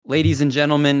Ladies and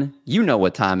gentlemen, you know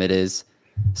what time it is.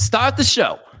 Start the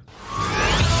show.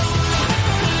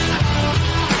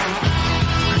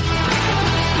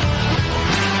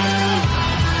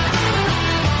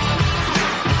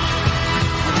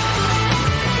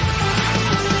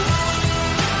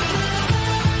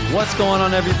 What's going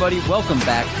on, everybody? Welcome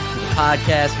back to the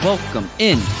podcast. Welcome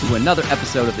into another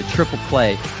episode of the Triple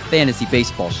Play Fantasy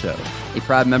Baseball Show, a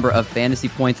proud member of Fantasy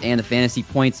Points and the Fantasy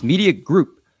Points Media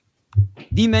Group.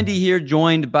 D. Mendy here,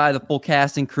 joined by the full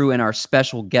cast and crew and our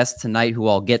special guest tonight, who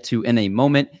I'll get to in a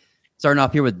moment. Starting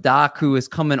off here with Doc, who is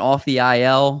coming off the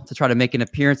IL to try to make an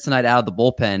appearance tonight out of the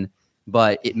bullpen,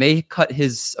 but it may cut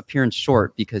his appearance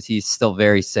short because he's still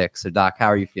very sick. So, Doc, how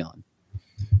are you feeling?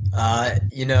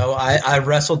 I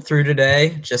wrestled through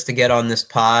today just to get on this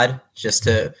pod,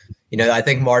 I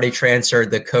think Marty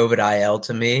transferred the COVID IL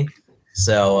to me.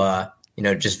 So,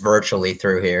 just virtually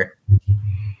through here.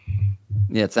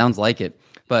 Yeah, it sounds like it.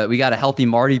 But we got a healthy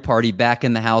Marty Party back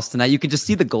in the house tonight. You can just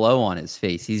see the glow on his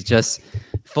face. He's just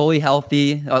fully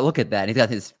healthy. Oh, look at that. He's got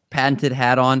his patented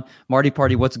hat on. Marty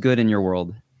Party, what's good in your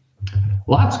world?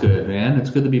 Lots good, man. It's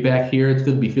good to be back here. It's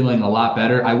good to be feeling a lot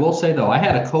better. I will say, though, I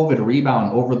had a COVID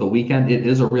rebound over the weekend. It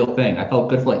is a real thing. I felt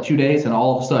good for like 2 days, and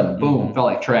all of a sudden, boom, felt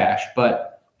like trash.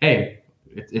 But, hey,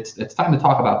 it's time to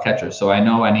talk about catchers. So I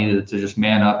know I needed to just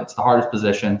man up. It's the hardest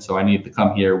position, so I needed to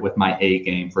come here with my A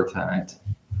game for tonight.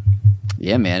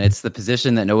 Yeah, man. It's the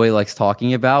position that nobody likes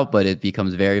talking about, but it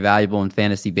becomes very valuable in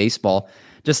fantasy baseball.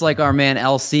 Just like our man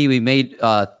LC, we made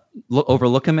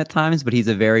overlook him at times, but he's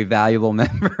a very valuable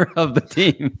member of the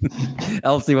team.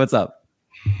 LC, what's up?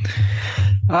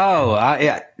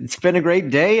 Yeah, it's been a great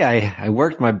day. I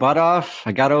worked my butt off.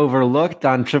 I got overlooked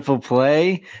on Triple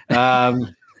Play.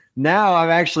 Now I'm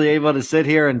actually able to sit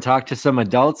here and talk to some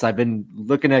adults. I've been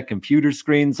looking at computer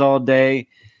screens all day.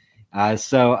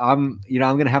 So I'm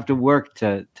going to have to work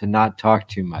to not talk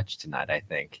too much tonight, I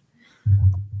think.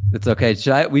 It's okay.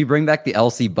 Should we bring back the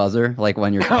LC buzzer? Like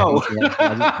when you're Is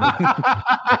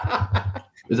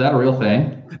that a real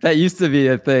thing? That used to be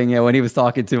a thing. Yeah, when he was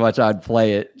talking too much, I'd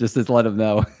play it just to let him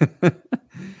know.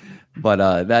 But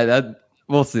that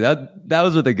we'll see.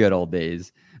 Those were the good old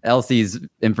days. LC's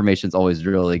information is always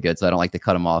really good, so I don't like to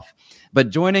cut him off. But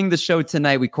joining the show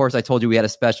tonight, of course, I told you we had a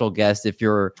special guest. If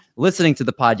you're listening to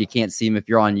the pod, you can't see him. If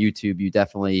you're on YouTube, you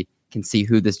definitely can see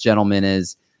who this gentleman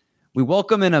is. We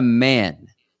welcome in a man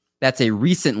that's a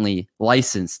recently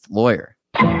licensed lawyer.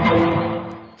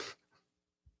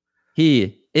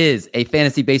 He is a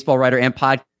fantasy baseball writer and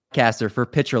podcaster for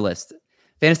Pitcher List,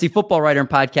 fantasy football writer and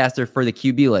podcaster for the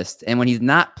QB List. And when he's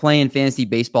not playing fantasy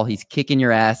baseball, he's kicking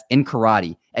your ass in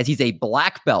karate, as he's a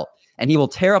black belt, and he will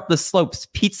tear up the slopes,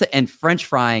 pizza and French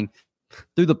frying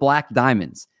through the black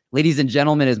diamonds. Ladies and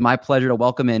gentlemen, it is my pleasure to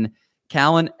welcome in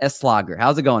Callan Eslager.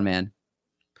 How's it going, man?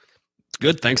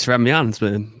 Good. Thanks for having me on. It's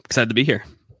been excited to be here.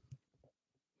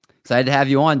 Excited to have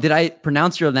you on. Did I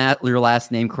pronounce your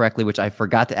last name correctly, which I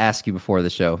forgot to ask you before the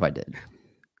show if I did?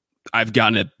 I've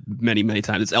gotten it many, many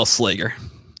times. It's L. Slager.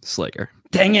 Slager.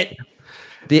 Dang it.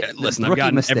 Listen, I've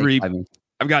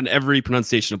gotten every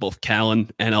pronunciation of both Callan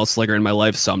and L. Slager in my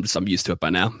life, so I'm used to it by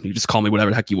now. You just call me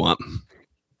whatever the heck you want.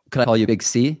 Could I call you Big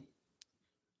C?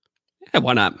 Yeah,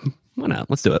 why not? Why not?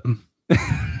 Let's do it.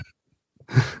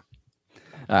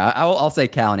 I'll say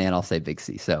Callan and I'll say Big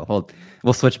C. So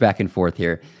we'll switch back and forth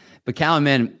here. But Callan,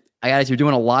 man, you're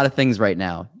doing a lot of things right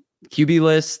now. QB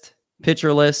List,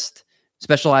 Pitcher List,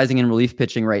 specializing in relief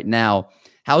pitching right now.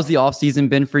 How's the offseason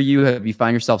been for you? Have you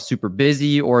found yourself super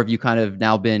busy, or have you kind of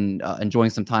now been enjoying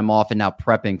some time off and now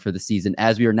prepping for the season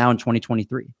as we are now in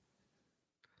 2023?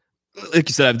 Like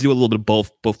you said, I do a little bit of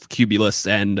both QB Lists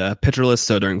and Pitcher Lists.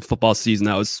 So during football season,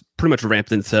 I was pretty much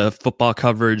ramped into football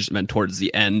coverage. And then towards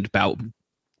the end, about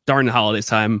during the holidays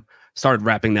time, started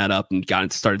wrapping that up and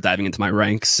started diving into my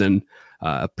ranks and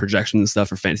projections and stuff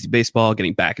for fantasy baseball,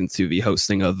 getting back into the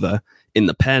hosting of In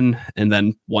the Pen. And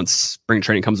then once spring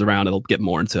training comes around, it'll get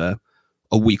more into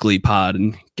a weekly pod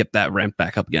and get that ramped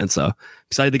back up again. So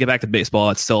excited to get back to baseball.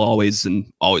 It's still always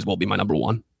will be my number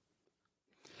one.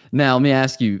 Now, let me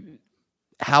ask you,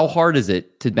 how hard is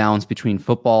it to balance between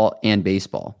football and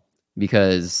baseball?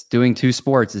 Because doing two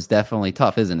sports is definitely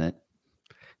tough, isn't it?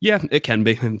 Yeah, it can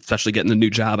be, especially getting a new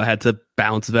job. I had to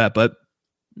balance that, but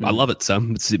I love it. So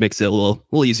it makes it a little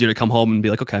easier to come home and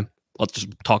be like, okay, let's just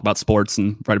talk about sports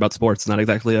and write about sports. It's not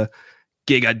exactly a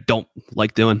gig I don't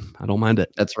like doing. I don't mind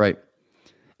it. That's right.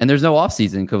 And there's no off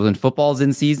season, because when football's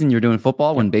in season, you're doing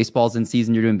football. When baseball's in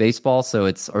season, you're doing baseball. So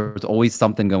it's always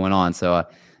something going on. So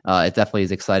it definitely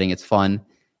is exciting. It's fun.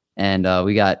 And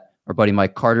we got our buddy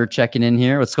Mike Carter checking in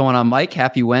here. What's going on, Mike?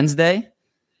 Happy Wednesday.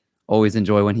 Always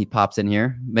enjoy when he pops in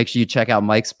here. Make sure you check out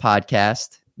Mike's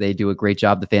podcast. They do a great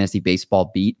job, the Fantasy Baseball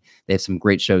Beat. They have some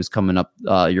great shows coming up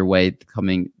your way,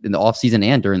 coming in the offseason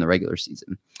and during the regular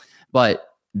season. But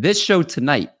this show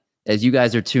tonight, as you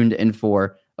guys are tuned in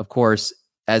for, of course,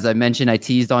 as I mentioned, I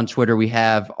teased on Twitter, we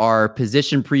have our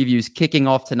position previews kicking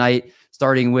off tonight,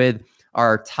 starting with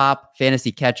our top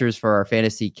fantasy catchers for our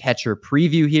fantasy catcher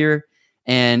preview here.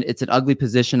 And it's an ugly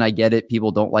position. I get it.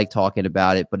 People don't like talking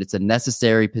about it, but it's a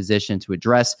necessary position to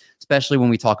address, especially when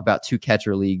we talk about two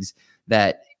catcher leagues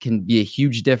that can be a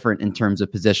huge difference in terms of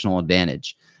positional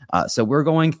advantage. So we're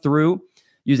going through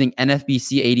using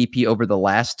NFBC ADP over the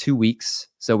last 2 weeks.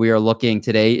 So we are looking,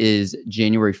 today is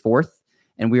January 4th,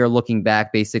 and we are looking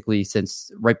back basically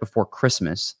since right before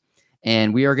Christmas.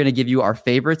 And we are going to give you our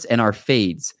favorites and our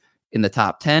fades in the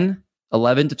top 10,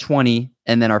 11 to 20,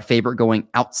 and then our favorite going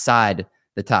outside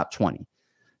the top 20.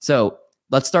 So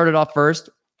let's start it off first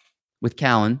with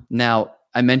Callan. Now,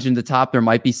 I mentioned the top, there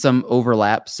might be some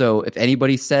overlap. So if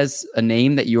anybody says a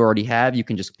name that you already have, you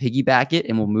can just piggyback it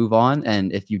and we'll move on.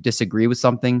 And if you disagree with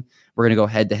something, we're going to go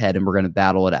head to head and we're going to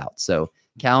battle it out. So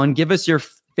Callan, give us your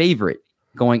favorite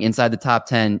going inside the top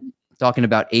 10, talking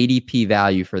about ADP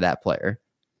value for that player.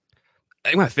 I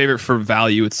think my favorite for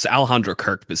value, it's Alejandro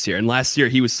Kirk this year. And last year,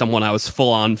 he was someone I was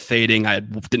full on fading. I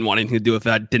didn't want anything to do with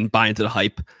it. I didn't buy into the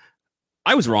hype.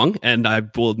 I was wrong, and I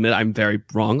will admit I'm very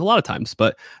wrong a lot of times.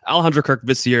 But Alejandro Kirk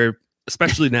this year,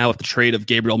 especially now with the trade of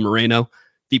Gabriel Moreno,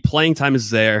 the playing time is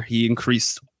there. He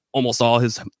increased almost all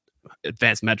his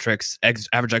advanced metrics,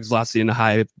 average exit velocity in the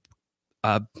high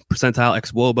percentile,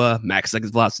 xWOBA, max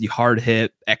exit velocity, hard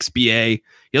hit, XBA.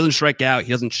 He doesn't strike out.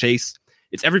 He doesn't chase.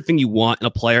 It's everything you want in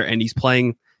a player, and he's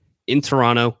playing in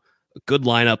Toronto. A good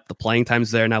lineup. The playing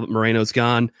time's there now that Moreno's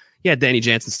gone. Yeah, Danny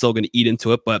Jansen's still going to eat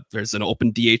into it, but there's an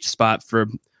open DH spot for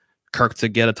Kirk to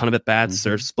get a ton of at-bats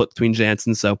or split between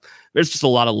Jansen. So there's just a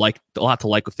lot to like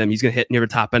with him. He's going to hit near the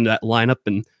top end of that lineup,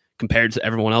 and compared to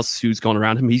everyone else who's going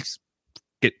around him, he's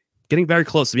getting very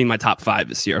close to being my top 5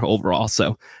 this year overall.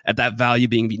 So at that value,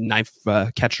 being the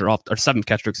 9th catcher off, or 7th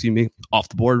catcher, off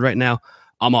the board right now,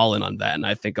 I'm all in on that, and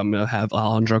I think I'm going to have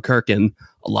Alejandro Kirk in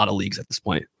a lot of leagues at this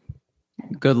point.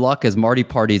 Good luck, as Marty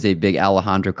Party's a big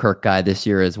Alejandro Kirk guy this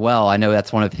year as well. I know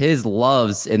that's one of his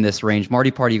loves in this range. Marty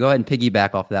Party, go ahead and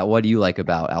piggyback off of that. What do you like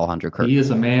about Alejandro Kirk? He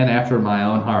is a man after my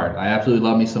own heart. I absolutely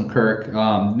love me some Kirk.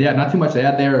 Not too much to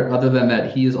add there other than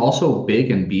that he is also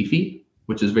big and beefy,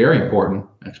 which is very important,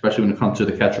 especially when it comes to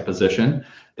the catcher position.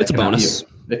 It's a bonus.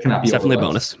 It cannot be definitely a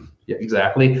overlooked. bonus. Yeah,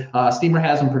 exactly. Steamer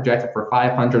has him projected for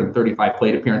 535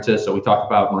 plate appearances. So we talked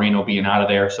about Moreno being out of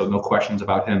there. So no questions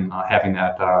about him having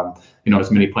that,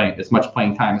 as much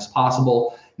playing time as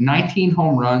possible. 19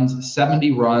 home runs,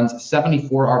 70 runs,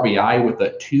 74 RBI with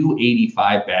a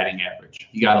 285 batting average.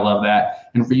 You got to love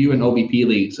that. And for you in OBP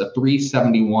leagues, a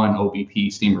 371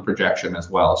 OBP Steamer projection as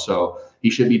well. So he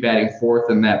should be batting 4th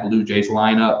in that Blue Jays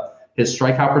lineup. His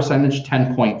strikeout percentage,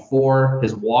 10.4.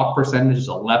 His walk percentage is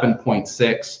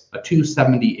 11.6. A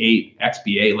 278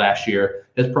 XBA last year.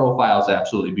 His profile is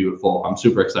absolutely beautiful. I'm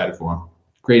super excited for him.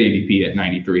 Great ADP at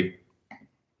 93.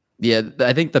 Yeah,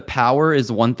 I think the power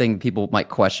is one thing people might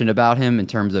question about him in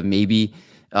terms of maybe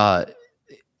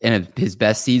in his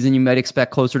best season, you might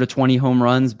expect closer to 20 home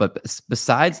runs. But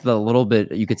besides the little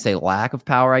bit, you could say, lack of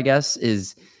power, I guess,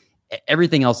 is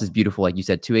everything else is beautiful. Like you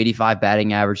said, 285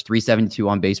 batting average, 372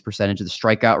 on base percentage, the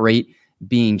strikeout rate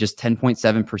being just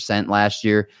 10.7% last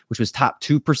year, which was top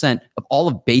 2% of all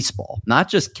of baseball, not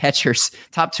just catchers,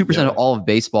 top 2% of all of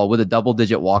baseball with a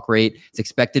double-digit walk rate. His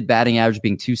expected batting average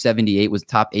being 278 was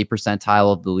top 8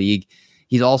 percentile of the league.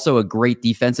 He's also a great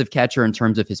defensive catcher in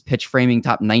terms of his pitch framing,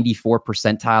 top 94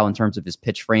 percentile in terms of his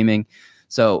pitch framing.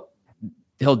 So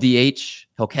he'll DH,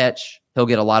 he'll catch, he'll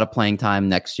get a lot of playing time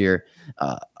next year.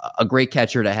 A great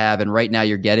catcher to have. And right now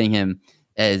you're getting him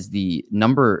as the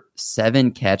number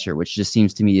 7 catcher, which just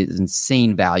seems to me is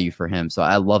insane value for him. So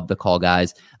I love the call,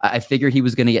 guys. I figured he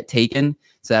was going to get taken,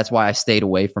 so that's why I stayed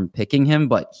away from picking him,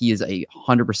 but he is a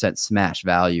 100% smash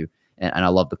value, and I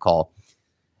love the call.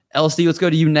 LC, let's go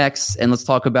to you next, and let's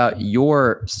talk about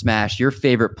your smash, your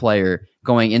favorite player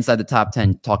going inside the top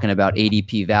 10, talking about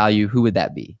ADP value. Who would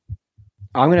that be?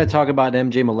 I'm going to talk about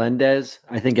MJ Melendez.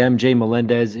 I think MJ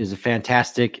Melendez is a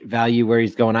fantastic value where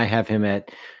he's going. I have him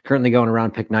at currently going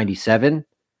around pick 97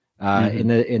 right in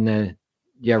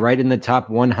the top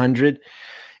 100.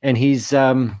 And he is,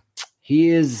 let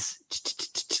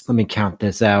me count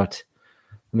this out.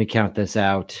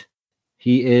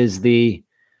 He is the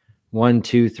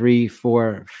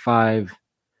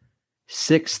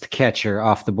 6th catcher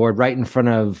off the board, right in front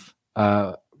of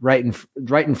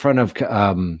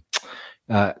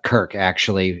Kirk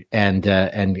actually, and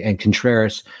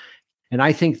Contreras, and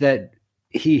I think that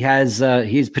he has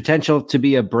potential to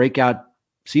be a breakout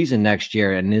season next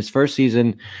year. And his first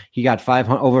season, he got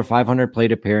over 500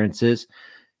 plate appearances,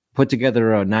 put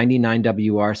together a 99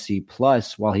 WRC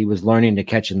plus while he was learning to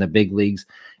catch in the big leagues.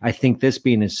 I think this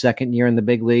being his second year in the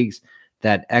big leagues,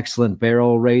 that excellent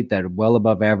barrel rate, that well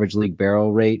above average league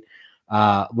barrel rate,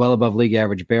 well above league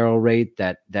average barrel rate,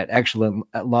 that excellent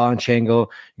launch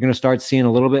angle, you're going to start seeing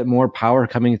a little bit more power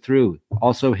coming through.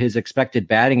 Also, his expected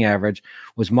batting average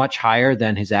was much higher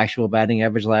than his actual batting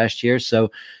average last year. So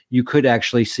you could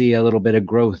actually see a little bit of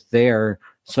growth there.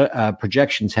 So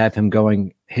projections have him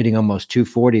hitting almost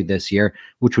 240 this year,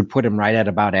 which would put him right at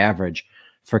about average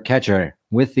for catcher.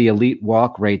 With the elite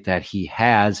walk rate that he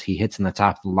has, he hits in the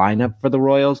top of the lineup for the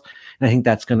Royals. And I think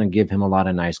that's going to give him a lot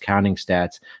of nice counting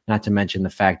stats, not to mention the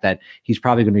fact that he's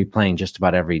probably going to be playing just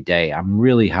about every day. I'm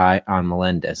really high on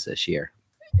Melendez this year.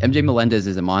 MJ Melendez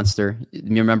is a monster.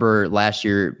 You remember last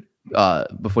year,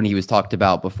 when he was talked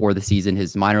about before the season,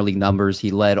 his minor league numbers,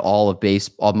 he led all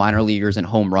minor leaguers in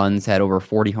home runs, had over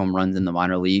 40 home runs in the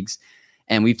minor leagues.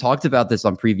 And we've talked about this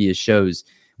on previous shows.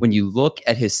 When you look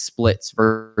at his splits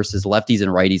versus lefties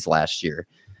and righties last year,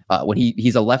 when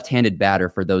he's a left-handed batter,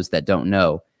 for those that don't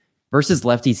know, versus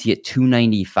lefties, he hit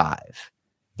 295,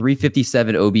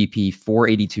 357 OBP,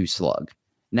 482 slug.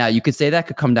 Now, you could say that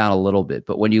could come down a little bit,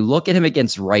 but when you look at him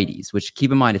against righties, which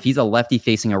keep in mind, if he's a lefty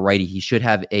facing a righty, he should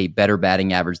have a better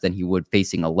batting average than he would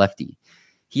facing a lefty.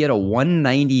 He had a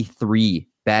 193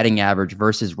 batting average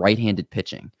versus right-handed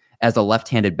pitching as a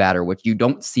left-handed batter, which you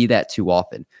don't see that too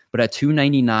often, but at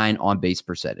 299 on base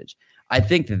percentage. I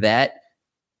think that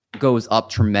goes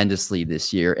up tremendously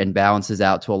this year and balances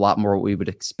out to a lot more what we would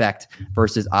expect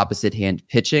versus opposite hand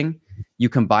pitching. You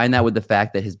combine that with the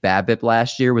fact that his BABIP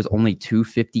last year was only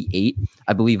 258.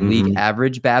 I believe league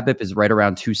average BABIP is right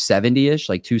around 270-ish,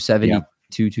 like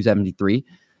 272, 273.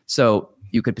 So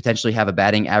you could potentially have a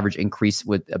batting average increase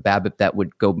with a BABIP that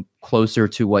would go closer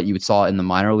to what you saw in the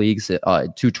minor leagues. In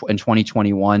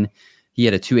 2021, he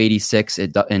had a 286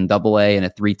 in AA and a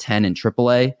 310 in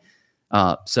AAA.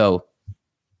 So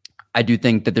I do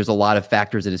think that there's a lot of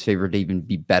factors in his favor to even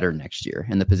be better next year.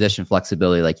 And the position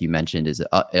flexibility, like you mentioned, is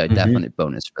a definite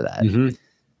bonus for that.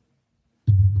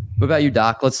 What about you,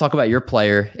 Doc? Let's talk about your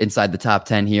player inside the top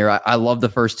 10 here. I love the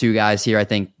first two guys here. I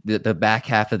think the back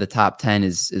half of the top 10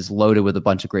 is loaded with a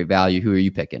bunch of great value. Who are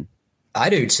you picking? I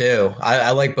do too.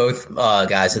 I like both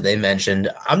guys that they mentioned.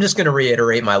 I'm just going to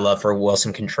reiterate my love for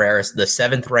Wilson Contreras, the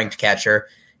 7th ranked catcher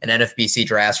in NFBC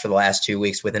drafts for the last 2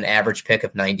 weeks with an average pick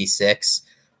of 96.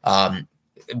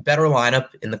 Better lineup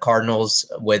in the Cardinals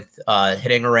with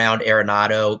hitting around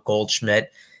Arenado,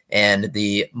 Goldschmidt, and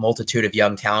the multitude of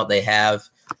young talent they have.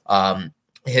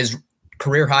 His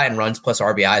career high in runs plus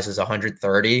RBIs is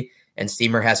 130, and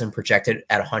Steamer has him projected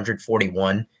at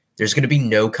 141. There's going to be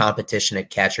no competition at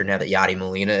catcher now that Yadi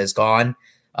Molina is gone.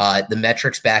 The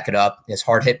metrics back it up. His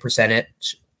hard hit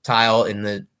percentage tile in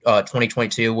the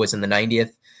 2022 was in the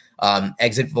 90th.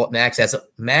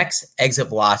 Max exit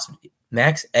velocity.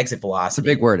 It's a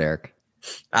big word, Eric.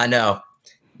 I know.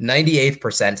 98th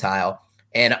percentile.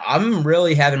 And I'm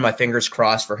really having my fingers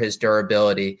crossed for his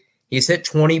durability. He's hit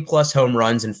 20-plus home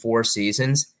runs in 4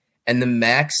 seasons, and the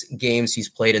max games he's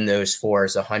played in those 4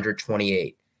 is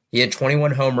 128. He had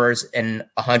 21 homers in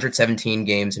 117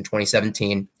 games in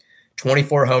 2017,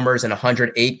 24 homers in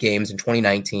 108 games in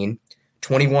 2019,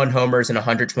 21 homers in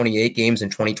 128 games in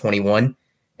 2021,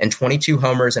 and 22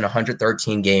 homers in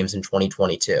 113 games in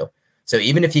 2022. So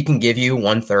even if he can give you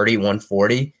 130,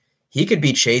 140, he could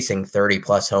be chasing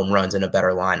 30-plus home runs in a better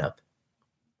lineup.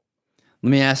 Let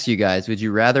me ask you guys, would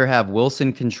you rather have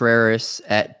Wilson Contreras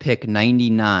at pick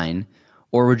 99,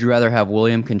 or would you rather have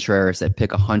William Contreras at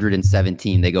pick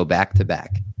 117? They go back to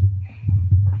back.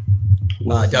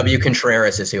 W.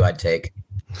 Contreras is who I'd take.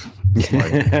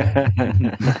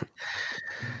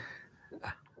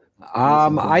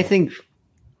 I think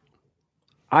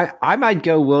I might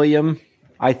go William.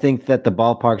 I think that the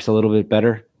ballpark's a little bit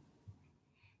better.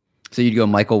 So you'd go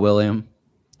Michael William?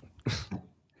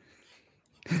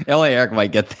 LA Eric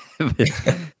might get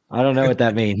that. I don't know what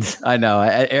that means. I know.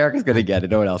 Eric is going to get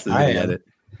it. No one else is going to get it.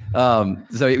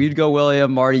 So you'd go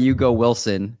William. Marty, you go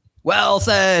Wilson.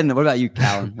 Wilson! What about you,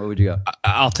 Callan? Where would you go?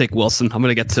 I'll take Wilson. I'm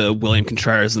going to get to William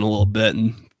Contreras in a little bit,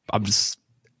 and I'm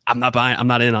not buying. I'm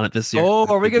not in on it this year. Oh,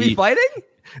 are we going to be fighting?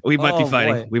 We might be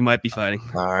fighting. Boy. We might be fighting.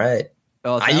 All right.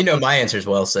 Well, my answer is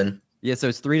Wilson. Yeah, so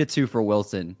it's 3-2 for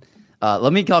Wilson.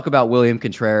 Let me talk about William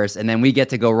Contreras, and then we get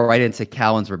to go right into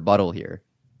Callan's rebuttal here.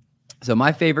 So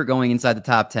my favorite going inside the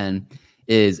top 10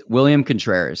 is William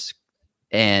Contreras.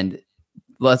 And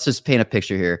let's just paint a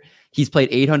picture here. He's played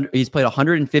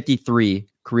 153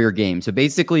 career games. So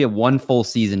basically a one full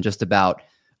season just about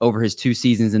over his 2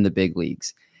 seasons in the big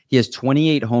leagues. He has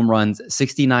 28 home runs,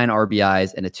 69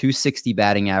 RBIs, and a 260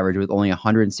 batting average with only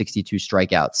 162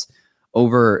 strikeouts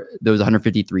over those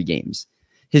 153 games.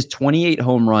 His 28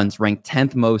 home runs ranked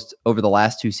 10th most over the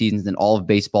last 2 seasons in all of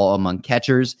baseball among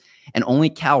catchers, and only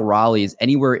Cal Raleigh is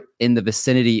anywhere in the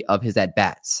vicinity of his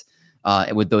at-bats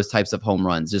with those types of home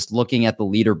runs. Just looking at the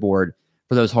leaderboard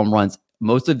for those home runs,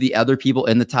 most of the other people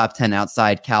in the top 10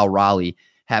 outside Cal Raleigh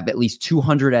have at least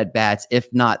 200 at-bats, if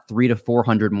not 300 to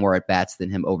 400 more at-bats than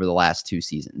him over the last 2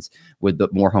 seasons with the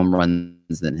more home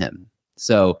runs than him.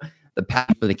 So the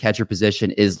path for the catcher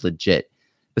position is legit.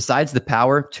 Besides the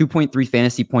power, 2.3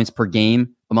 fantasy points per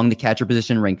game among the catcher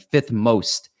position ranked 5th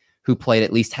most who played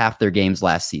at least half their games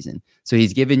last season. So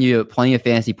he's given you plenty of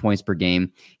fantasy points per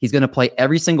game. He's going to play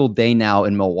every single day now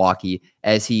in Milwaukee,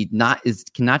 as he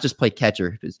cannot just play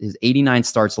catcher. His 89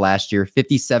 starts last year,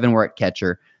 57 were at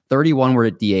catcher, 31 were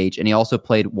at DH, and he also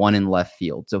played 1 in left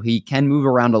field. So he can move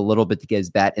around a little bit to get his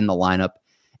bat in the lineup.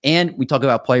 And we talk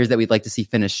about players that we'd like to see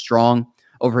finish strong.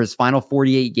 Over his final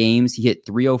 48 games, he hit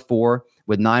 .304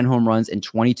 with 9 home runs and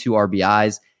 22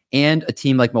 RBIs. And a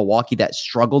team like Milwaukee that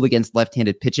struggled against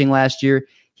left-handed pitching last year,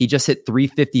 he just hit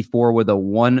 .354 with a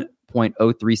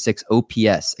 1.036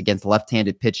 OPS against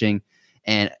left-handed pitching.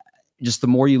 And just the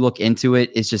more you look into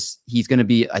it, it's just he's going to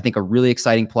be, I think, a really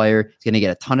exciting player. He's going to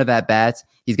get a ton of at-bats.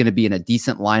 He's going to be in a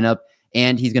decent lineup,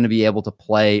 and he's going to be able to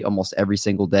play almost every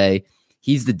single day.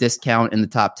 He's the discount in the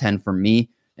top 10 for me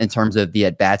in terms of the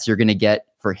at-bats you're going to get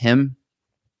for him.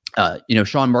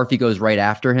 Sean Murphy goes right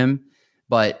after him,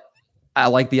 but I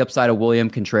like the upside of William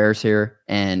Contreras here,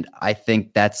 and I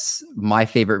think that's my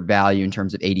favorite value in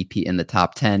terms of ADP in the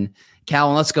top 10.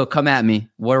 Callan, let's go. Come at me.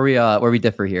 Where we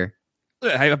differ here?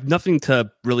 I have nothing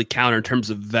to really counter in terms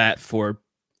of that for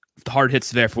the hard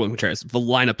hits there for William Contreras. The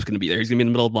lineup's going to be there. He's going to be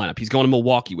in the middle of the lineup. He's going to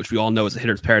Milwaukee, which we all know is a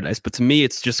hitter's paradise. But to me,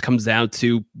 it just comes down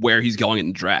to where he's going in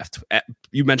the draft.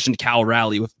 You mentioned Cal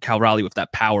Raleigh with that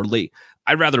power late.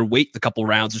 I'd rather wait the couple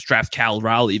rounds, just draft Cal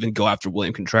Raleigh, even go after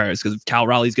William Contreras, because Cal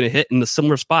Raleigh's going to hit in the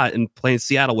similar spot and play in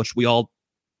Seattle, which we all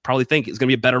probably think is going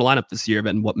to be a better lineup this year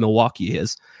than what Milwaukee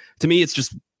is. To me,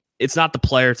 it's not the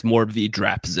player, it's more of the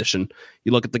draft position.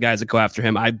 You look at the guys that go after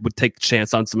him, I would take the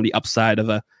chance on somebody upside of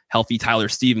a healthy Tyler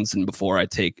Stevenson before I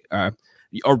take, or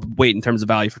wait in terms of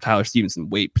value for Tyler Stevenson,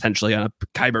 wait potentially on a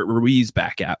Kybert Ruiz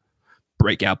breakout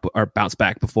or bounce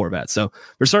back before that. So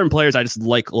there's certain players I just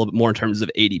like a little bit more in terms of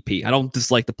ADP. I don't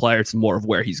dislike the player, it's more of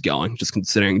where he's going, just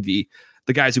considering the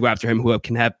guys who go after him who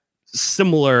can have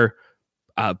similar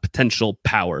potential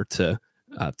power to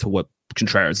what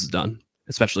Contreras has done,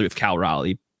 especially with Cal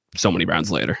Raleigh so many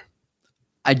rounds later.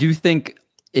 I do think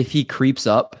if he creeps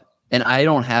up, and I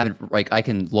don't have it, like I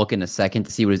can look in a second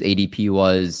to see what his ADP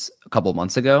was a couple of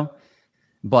months ago,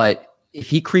 but if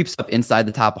he creeps up inside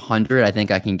the top 100, I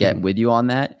think I can get with you on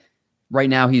that. Right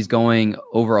now, he's going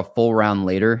over a full round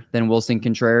later than Wilson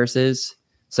Contreras is.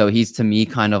 So he's, to me,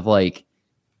 kind of like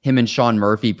him and Sean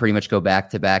Murphy pretty much go back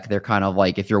to back. They're kind of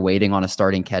like if you're waiting on a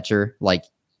starting catcher, like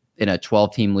in a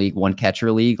 12-team league,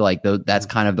 1-catcher league, like that's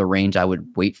kind of the range I would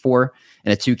wait for.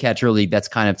 In a 2-catcher league, that's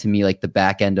kind of, to me, like the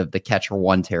back end of the catcher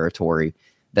 1 territory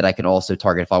that I can also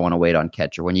target if I want to wait on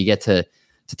catcher. When you get to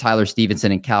Tyler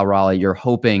Stevenson and Cal Raleigh, you're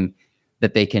hoping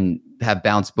that they can have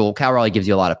bounce. Well, Cal Raleigh gives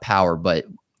you a lot of power, but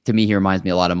to me, he reminds me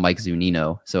a lot of Mike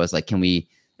Zunino. So it's like, can we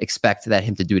expect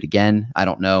him to do it again? I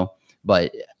don't know,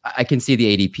 but I can see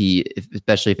the ADP,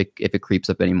 especially if it creeps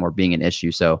up anymore, being an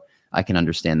issue. So I can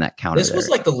understand that counter. This was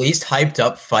like the least hyped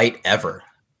up fight ever.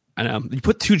 I know. You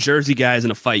put 2 Jersey guys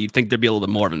in a fight, you'd think there'd be a little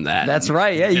bit more than that. That's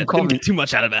right. Yeah, you call me too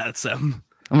much out of that. So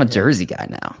I'm a Jersey guy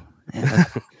now. Yeah.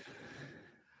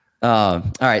 All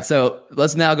right, so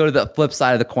let's now go to the flip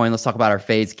side of the coin. Let's talk about our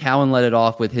fades. Cowan led it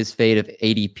off with his fade of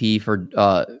ADP for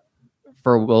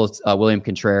William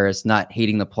Contreras, not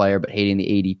hating the player, but hating the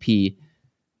ADP.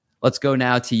 Let's go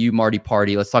now to you, Marty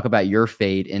Party. Let's talk about your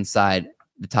fade inside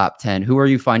the top 10. Who are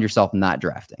you find yourself not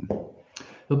drafting?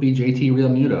 It'll be JT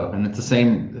Realmuto, and it's the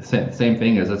same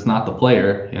thing as it's not the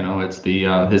player, it's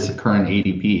the his current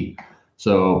ADP.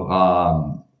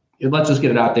 So let's just get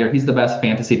it out there. He's the best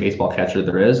fantasy baseball catcher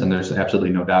there is, and there's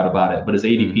absolutely no doubt about it. But his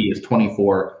ADP is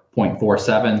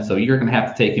 24.47, so you're going to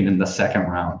have to take him in the second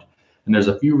round. And there's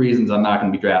a few reasons I'm not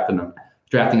going to be drafting him.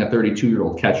 Drafting a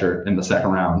 32-year-old catcher in the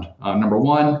second round. Number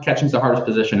one, catching's the hardest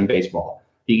position in baseball.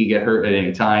 He can get hurt at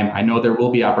any time. I know there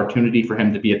will be opportunity for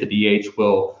him to be at the DH,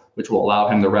 which will allow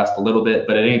him to rest a little bit.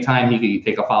 But at any time, he could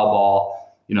take a foul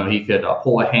ball, He could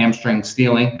pull a hamstring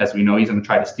stealing. As we know, he's going to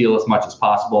try to steal as much as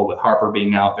possible. With Harper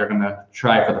being out, they're going to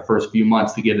try for the first few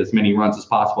months to get as many runs as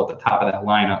possible at the top of that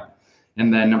lineup.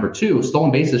 And then number 2,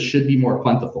 stolen bases should be more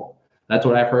plentiful. That's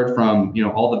what I've heard from,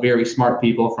 all the very smart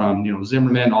people from,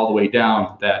 Zimmerman all the way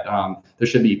down, that there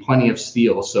should be plenty of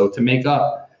steals. So to make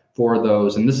up for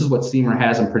those, and this is what Steamer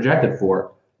has him projected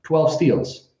for, 12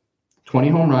 steals. 20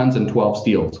 home runs and 12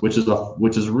 steals, which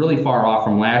is really far off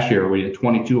from last year where we had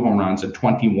 22 home runs and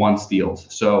 21 steals.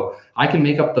 So I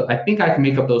think I can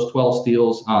make up those 12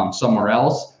 steals somewhere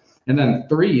else. And then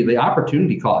 3, the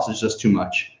opportunity cost is just too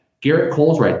much. Garrett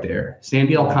Cole's right there,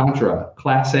 Sandy Alcantara,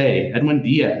 Class A, Edwin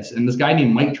Diaz, and this guy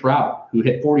named Mike Trout, who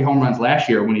hit 40 home runs last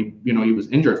year when he was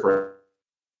injured for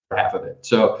half of it.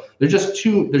 So there's just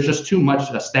too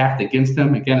much stacked against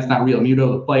him. Again, it's not Real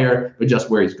Muto, the player, but just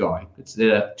where he's going. It's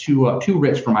too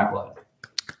rich for my blood.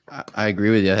 I agree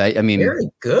with you. I mean,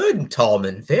 very good,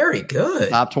 Tallman. Very good.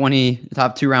 Top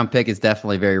 2-round pick is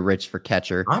definitely very rich for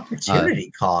catcher.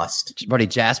 Opportunity cost. Buddy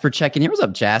Jasper checking here. What's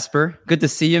up, Jasper? Good to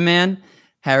see you, man.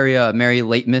 Harry, Merry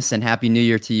late miss and Happy New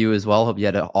Year to you as well. Hope you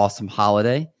had an awesome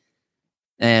holiday.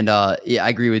 And yeah, I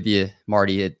agree with you,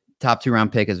 Marty. Top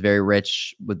 2-round pick is very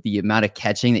rich with the amount of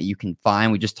catching that you can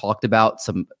find. We just talked about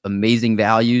some amazing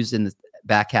values in the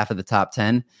back half of the top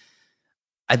 10.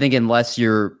 I think unless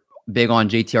you're big on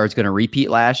JTR is going to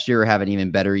repeat last year or have an even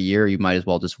better year, you might as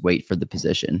well just wait for the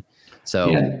position. So,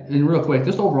 yeah, and real quick,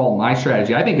 just overall, my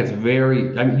strategy, I think it's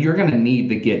you're going to need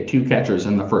to get 2 catchers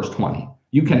in the first 20.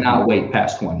 You cannot wait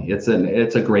past 20. It's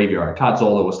a graveyard. Todd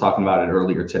Zola was talking about it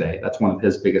earlier today. That's one of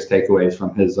his biggest takeaways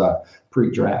from his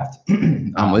pre-draft.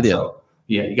 I'm with you. So,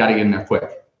 yeah, you got to get in there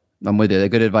quick. I'm with you.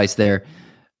 Good advice there.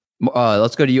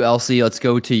 Let's go to you, LC. Let's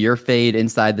go to your fade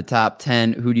inside the top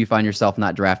 10. Who do you find yourself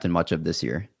not drafting much of this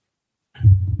year?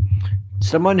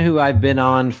 Someone who I've been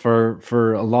on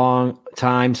for a long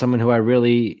time, someone who I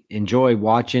really enjoy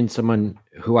watching, someone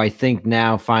who I think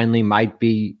now finally might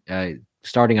be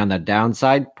starting on the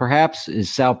downside, perhaps,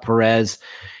 is Sal Perez.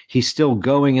 He's still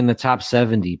going in the top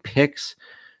 70 picks.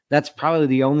 That's probably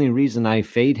the only reason I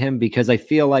fade him, because I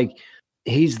feel like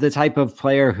he's the type of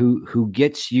player who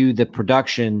gets you the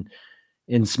production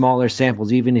in smaller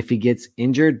samples, even if he gets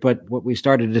injured. But what we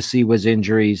started to see was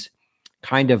injuries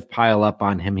kind of pile up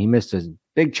on him. He missed a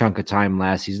big chunk of time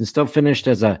last season, still finished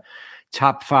as a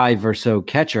top 5 or so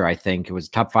catcher. I think it was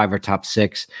top 5 or top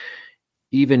 6,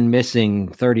 even missing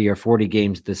 30 or 40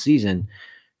 games this season.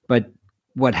 But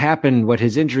what happened, what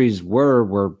his injuries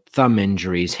were thumb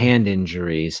injuries, hand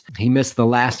injuries. He missed the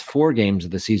last 4 games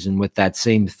of the season with that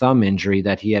same thumb injury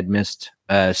that he had missed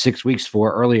 6 weeks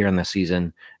for earlier in the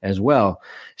season as well.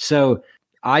 So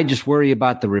I just worry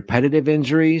about the repetitive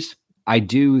injuries. I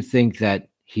do think that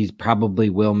he probably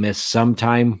will miss some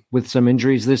time with some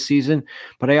injuries this season.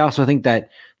 But I also think that,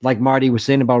 like Marty was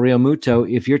saying about Real Muto,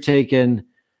 if you're taking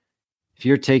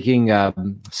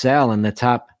Sal in the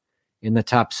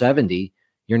top 70,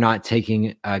 you're not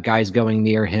taking guys going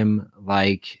near him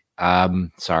like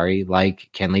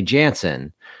Kenley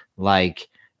Jansen, like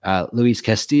Luis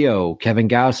Castillo, Kevin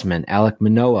Gausman, Alek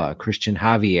Manoah, Christian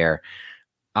Javier.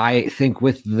 I think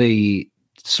with the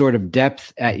sort of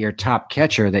depth at your top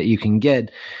catcher that you can get,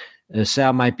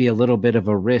 Sal might be a little bit of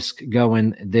a risk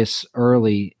going this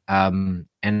early. And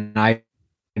I'd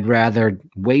rather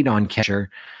wait on catcher,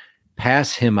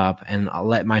 pass him up, and I'll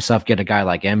let myself get a guy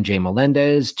like MJ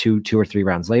Melendez two or 3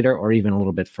 rounds later, or even a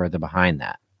little bit further behind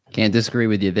that. Can't disagree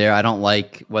with you there. I don't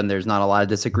like when there's not a lot of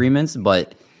disagreements,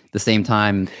 but at the same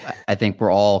time, I think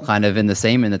we're all kind of in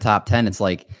the top 10. It's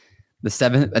like the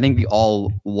 7th. I think we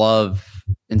all love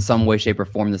in some way, shape, or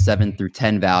form the 7 through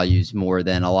 10 values more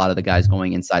than a lot of the guys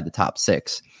going inside the top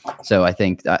 6. So I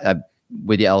think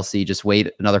with you, LC, just wait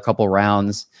another couple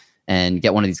rounds and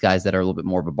get one of these guys that are a little bit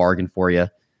more of a bargain for you.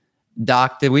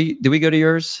 Doc, did we go to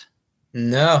yours?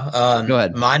 No. Go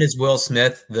ahead. Mine is Will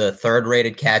Smith, the 3rd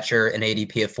rated catcher, an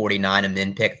ADP of 49, a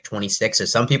min pick of 26. So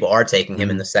some people are taking him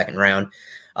in the 2nd round.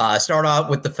 Start off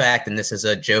with the fact, and this is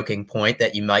a joking point,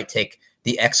 that you might take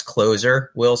the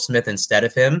ex-closer, Will Smith, instead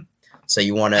of him. So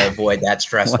you want to avoid that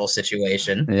stressful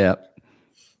situation. Yeah.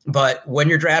 But when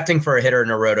you're drafting for a hitter in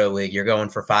a roto league, you're going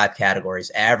for 5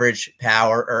 categories: average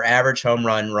power or average home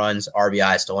run, runs,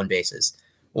 RBI, stolen bases.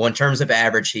 Well, in terms of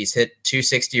average, he's hit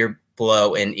 260 or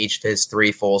below in each of his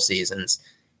 3 full seasons.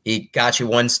 He got you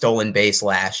 1 stolen base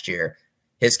last year.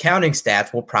 His counting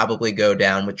stats will probably go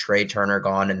down with Trey Turner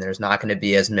gone, and there's not going to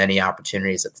be as many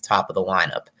opportunities at the top of the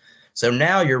lineup. So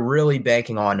now you're really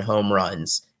banking on home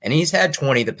runs. And he's had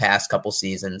 20 the past couple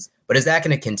seasons. But is that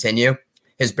going to continue?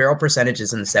 His barrel percentage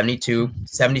is in the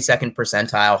 72nd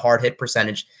percentile, hard hit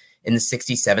percentage in the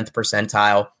 67th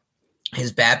percentile.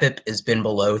 His BABIP has been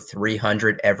below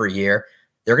 300 every year.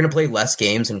 They're going to play less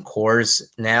games in cores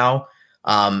now.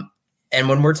 And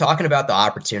when we're talking about the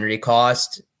opportunity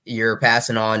cost, you're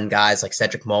passing on guys like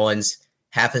Cedric Mullins,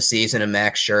 half a season of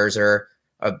Max Scherzer,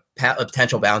 a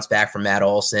potential bounce back from Matt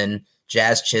Olson,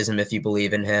 Jazz Chisholm, if you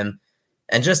believe in him.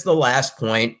 And just the last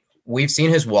point, we've seen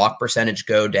his walk percentage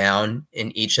go down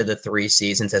in each of the 3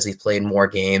 seasons as he's played more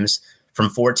games, from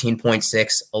 14.6,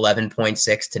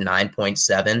 11.6 to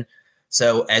 9.7.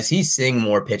 So as he's seeing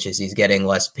more pitches, he's getting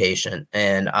less patient.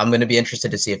 And I'm going to be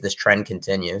interested to see if this trend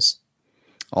continues.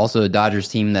 Also, a Dodgers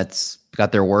team that's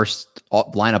got their worst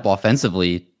lineup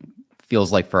offensively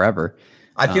feels like forever.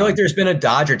 I feel like there's been a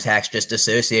Dodger tax just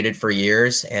associated for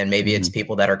years, and maybe it's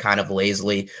people that are kind of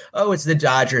lazily, oh, it's the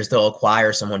Dodgers, they'll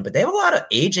acquire someone, but they have a lot of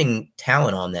aging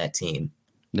talent on that team.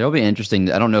 It'll be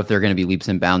interesting. I don't know if they're going to be leaps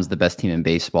and bounds the best team in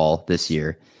baseball this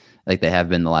year, like they have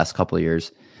been the last couple of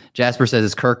years. Jasper says,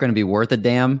 is Kirk going to be worth a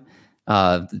damn?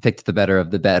 Picked the better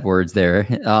of the bad words there.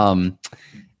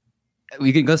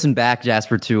 We can listen back,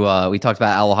 Jasper, to we talked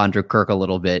about Alejandro Kirk a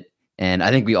little bit, and I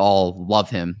think we all love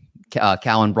him.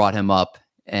 Callan brought him up,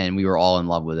 and we were all in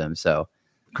love with him. So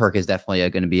Kirk is definitely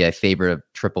going to be a favorite of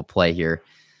Triple Play here.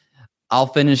 I'll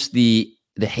finish the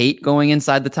hate going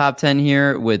inside the top 10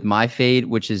 here with my fade,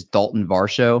 which is Dalton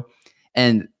Varsho.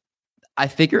 And I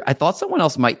thought someone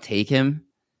else might take him,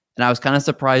 and I was kind of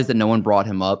surprised that no one brought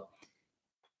him up.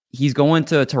 He's going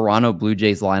to a Toronto Blue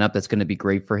Jays lineup that's going to be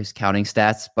great for his counting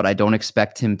stats, but I don't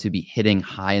expect him to be hitting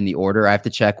high in the order. I have to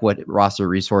check what roster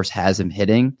resource has him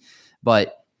hitting,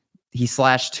 but he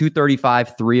slashed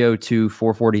 235, 302,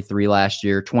 443 last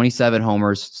year, 27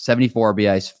 homers, 74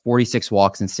 RBIs, 46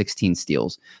 walks, and 16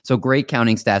 steals. So great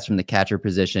counting stats from the catcher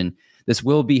position. This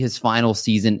will be his final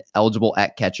season eligible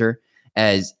at catcher,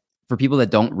 as for people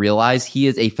that don't realize, he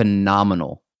is a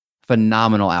phenomenal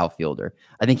outfielder.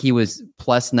 I think he was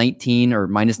plus 19 or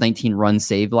minus 19 runs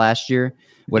saved last year.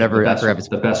 Whatever.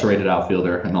 The best rated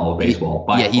outfielder in all of baseball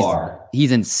by far.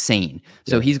 He's insane.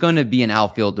 So he's going to be an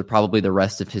outfielder probably the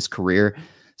rest of his career.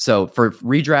 So for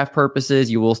redraft purposes,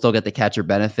 you will still get the catcher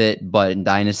benefit, but in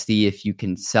Dynasty, if you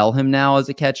can sell him now as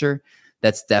a catcher,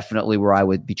 that's definitely where I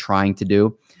would be trying to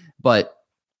do. But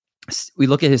we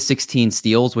look at his 16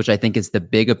 steals, which I think is the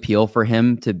big appeal for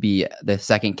him to be the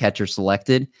second catcher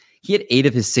selected. He had 8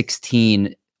 of his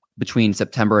 16 between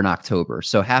September and October.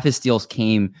 So half his steals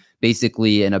came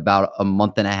basically in about a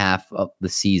month and a half of the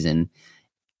season.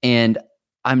 And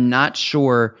I'm not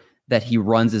sure that he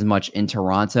runs as much in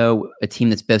Toronto, a team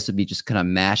that's supposed to be just kind of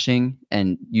mashing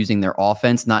and using their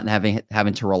offense, not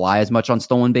having to rely as much on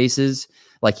stolen bases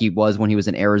like he was when he was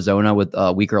in Arizona with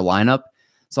a weaker lineup.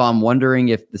 So I'm wondering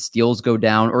if the steals go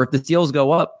down or if the steals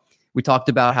go up. We talked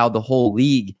about how the whole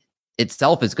league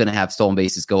itself is going to have stolen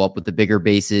bases go up with the bigger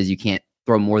bases. You can't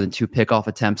throw more than 2 pickoff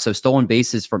attempts. So stolen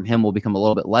bases from him will become a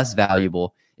little bit less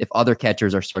valuable if other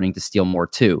catchers are starting to steal more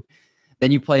too.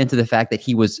 Then you play into the fact that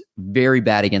he was very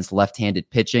bad against left-handed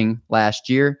pitching last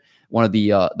year, one of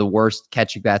the worst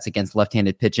catching bats against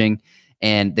left-handed pitching,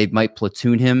 and they might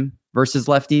platoon him versus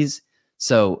lefties.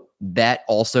 So that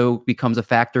also becomes a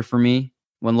factor for me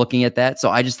when looking at that. So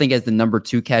I just think as the number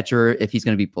 2 catcher, if he's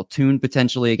going to be platooned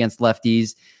potentially against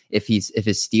lefties, if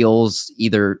his steals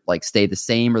either like stay the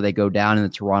same or they go down in the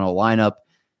Toronto lineup,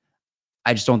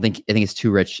 I think it's too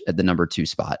rich at the number 2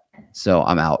 spot. So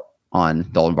I'm out on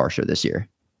Dalton Varsho this year.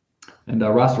 And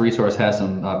roster resource has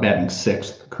him batting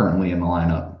 6th currently in the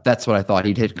lineup. That's what I thought.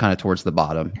 He'd hit kind of towards the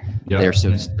bottom. Yep.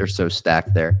 They're so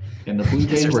stacked there. And the Blue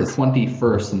Jays were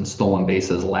 21st in stolen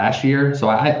bases last year. So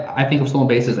I think of stolen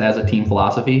bases as a team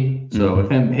philosophy. So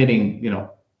if him hitting,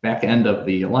 back end of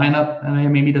the lineup,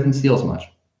 maybe he doesn't steal as much.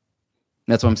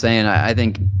 That's what I'm saying. I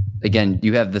think, again,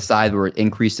 you have the side where it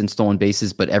increased in stolen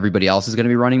bases, but everybody else is going to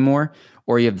be running more,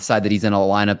 or you have the side that he's in a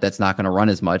lineup that's not going to run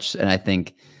as much. And I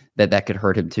think that could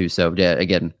hurt him too. So yeah,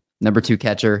 again, number 2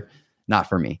 catcher, not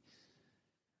for me.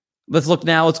 Let's look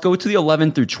now. Let's go to the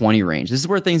 11 through 20 range. This is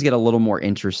where things get a little more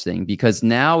interesting because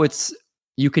now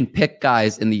you can pick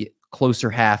guys in the closer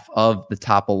half of the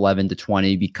top 11 to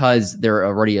 20 because they're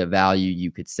already a value, you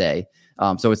could say.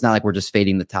 So it's not like we're just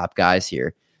fading the top guys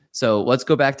here. So let's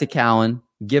go back to Callan.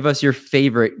 Give us your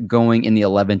favorite going in the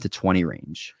 11 to 20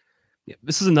 range. Yeah,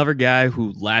 this is another guy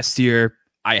who last year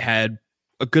I had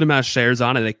a good amount of shares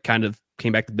on, and it kind of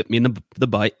came back to bit me in the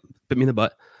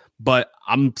butt. But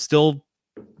I'm still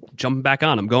jumping back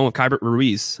on. I'm going with Keibert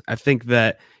Ruiz. I think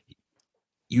that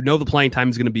the playing time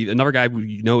is going to be another guy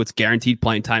who it's guaranteed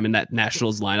playing time in that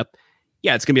Nationals lineup.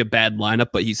 Yeah, it's going to be a bad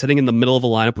lineup, but he's sitting in the middle of a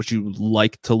lineup, which you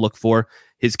like to look for.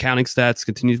 His counting stats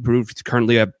continue to improve. He's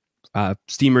currently a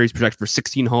steamer. He's projected for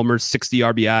 16 homers, 60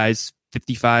 RBIs,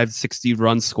 55, 60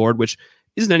 runs scored, which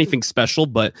isn't anything special,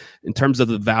 but in terms of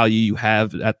the value you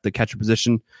have at the catcher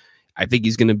position, I think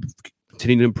he's going to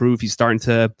continue to improve. He's starting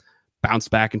to bounce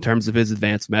back in terms of his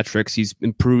advanced metrics. He's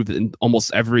improved in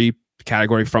almost every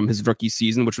category from his rookie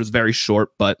season, which was very short,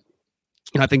 but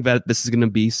I think that this is going to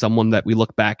be someone that we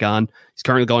look back on. He's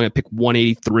currently going at pick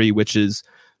 183, which is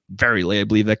very late. I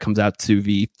believe that comes out to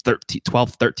the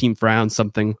 12th, 13th round,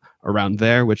 something around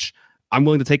there, which I'm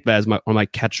willing to take that as one of my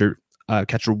catcher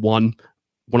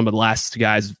one of the last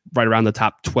guys right around the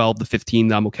top 12 to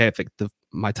 15. I'm okay. I think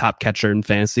my top catcher in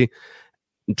fantasy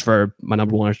for my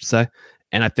number one, I should say.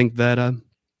 And I think that I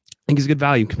think he's good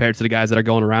value compared to the guys that are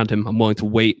going around him. I'm willing to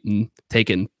wait and take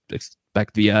it and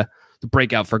expect the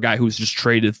breakout for a guy who's just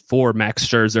traded for Max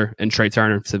Scherzer and Trey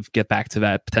Turner to get back to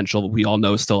that potential we all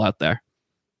know is still out there.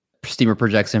 Steamer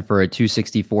projects him for a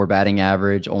 264 batting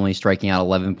average, only striking out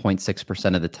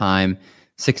 11.6% of the time,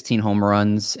 16 home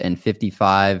runs and 16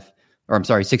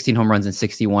 home runs and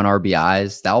 61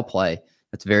 RBIs. That'll play.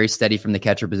 That's very steady from the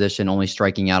catcher position, only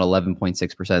striking out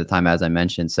 11.6% of the time, as I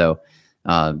mentioned. So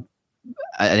I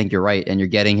think you're right. And you're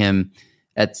getting him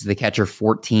at the catcher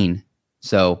 14.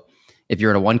 So if you're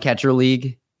in a one catcher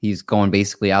league, he's going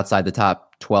basically outside the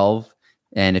top 12.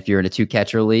 And if you're in a two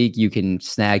catcher league, you can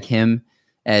snag him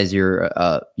as your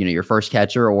first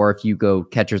catcher, or if you go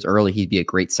catchers early, he'd be a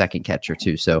great second catcher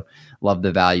too. So love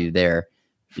the value there.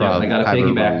 I got to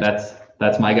piggyback.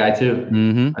 That's my guy too.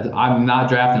 Mm-hmm. I'm not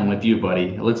drafting with you,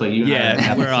 buddy. It looks like you.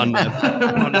 Yeah, we're on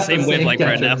the same wavelength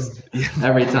right now.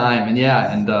 Every time,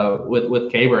 and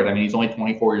with K-Bird, I mean, he's only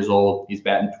 24 years old. He's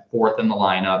batting fourth in the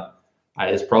lineup.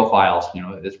 His profiles,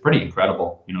 it's pretty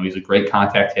incredible. He's a great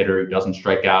contact hitter who doesn't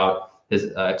strike out. His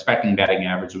expecting batting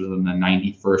average was in the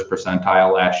 91st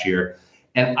percentile last year.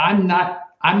 And I'm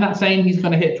not saying he's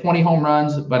going to hit 20 home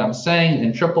runs, but I'm saying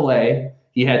in AAA,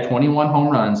 he had 21 home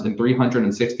runs and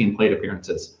 316 plate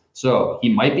appearances. So he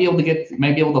might be able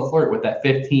to flirt with that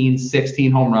 15,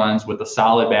 16 home runs with a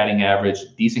solid batting average,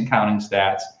 decent counting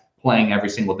stats, playing every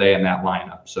single day in that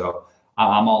lineup. So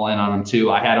I'm all in on him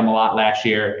too. I had him a lot last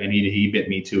year, and he bit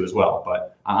me too as well.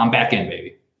 But I'm back in,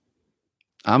 baby.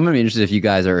 I'm going to be interested if you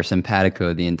guys are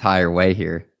simpatico the entire way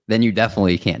here. Then you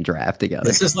definitely can't draft together.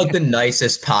 This is like the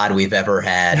nicest pod we've ever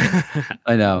had.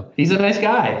 I know. He's a nice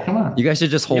guy. Come on. You guys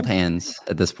should just hold hands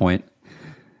at this point.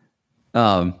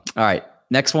 All right.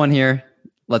 Next one here.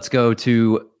 Let's go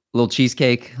to a little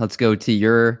cheesecake. Let's go to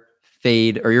your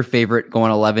fade or your favorite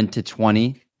going 11 to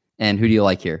 20. And who do you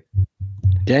like here?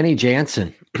 Danny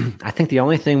Jansen. I think the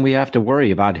only thing we have to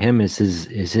worry about him is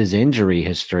his injury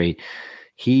history.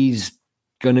 He's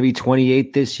going to be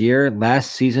 28 this year.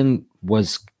 Last season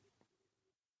was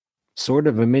sort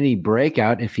of a mini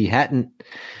breakout. If he hadn't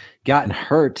gotten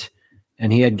hurt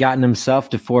and he had gotten himself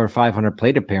to 400 or 500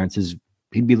 plate appearances,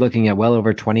 he'd be looking at well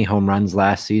over 20 home runs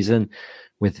last season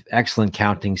with excellent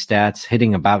counting stats,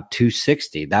 hitting about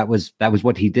 260. That was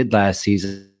what he did last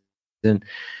season.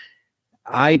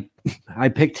 I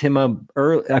picked him up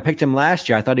early. I picked him last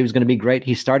year. I thought he was going to be great.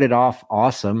 He started off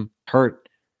awesome, hurt.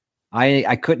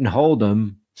 I couldn't hold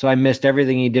him, so I missed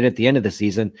everything he did at the end of the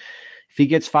season. If he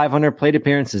gets 500 plate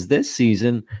appearances this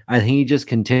season, I think he just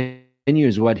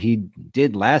continues what he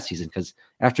did last season, because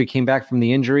after he came back from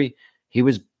the injury, he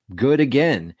was good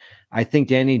again. I think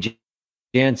Danny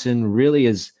Jansen really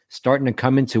is starting to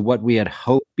come into what we had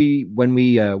hoped when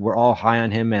we were all high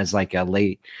on him as like a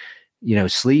late,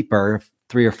 sleeper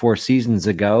 3 or 4 seasons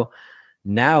ago.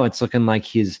 Now it's looking like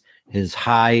his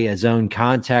high zone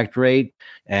contact rate,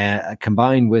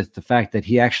 combined with the fact that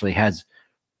he actually has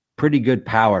pretty good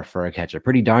power for a catcher,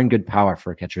 pretty darn good power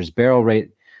for a catcher. His barrel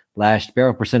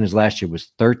percentage last year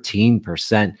was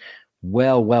 13%,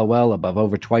 well above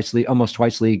almost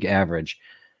twice league average.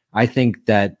 I think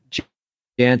that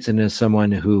Jansen is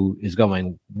someone who is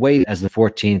going way as the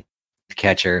 14th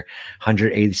catcher,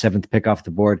 187th pick off the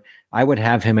board. I would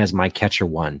have him as my catcher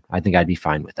one. I think I'd be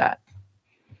fine with that.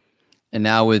 And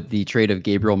now with the trade of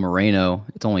Gabriel Moreno,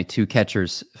 it's only 2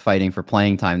 catchers fighting for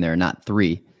playing time there, not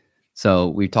 3. So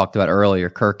we talked about earlier,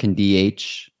 Kirk can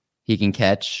DH, he can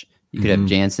catch. You could have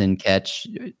Jansen catch,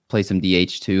 play some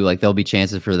DH too. Like there'll be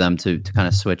chances for them to kind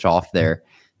of switch off there.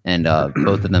 And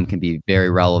both of them can be very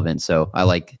relevant. So I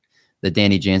like the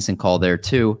Danny Jansen call there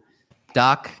too.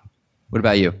 Doc, what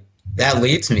about you? That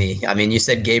leads me. I mean, you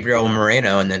said Gabriel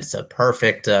Moreno, and then it's a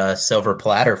perfect silver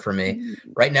platter for me.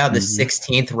 Right now, the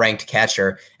 16th ranked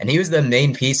catcher, and he was the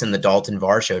main piece in the Dalton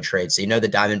Varsho trade. So the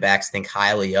Diamondbacks think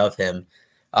highly of him.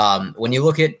 When you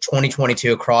look at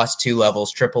 2022 across 2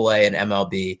 levels, AAA and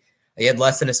MLB, he had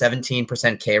less than a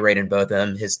 17% K rate in both of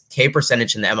them. His K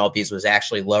percentage in the MLBs was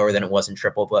actually lower than it was in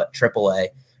AAA.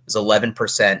 It was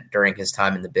 11% during his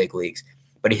time in the big leagues.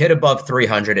 But he hit above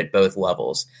 300 at both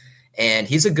levels. And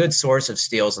he's a good source of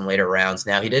steals in later rounds.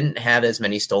 Now, he didn't have as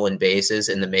many stolen bases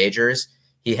in the majors.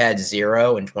 He had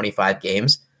 0 in 25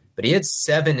 games, but he had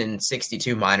 7 in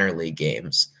 62 minor league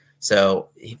games. So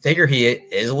you figure he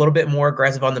is a little bit more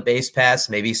aggressive on the base pass,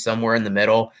 maybe somewhere in the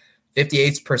middle.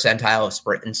 58th percentile of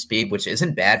sprint and speed, which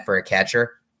isn't bad for a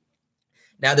catcher.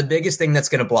 Now, the biggest thing that's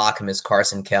going to block him is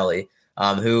Carson Kelly,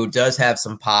 who does have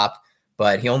some pop,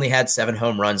 but he only had 7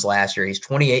 home runs last year. He's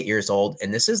 28 years old,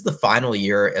 and this is the final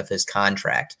year of his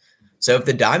contract. So if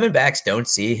the Diamondbacks don't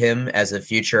see him as a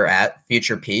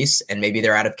future piece, and maybe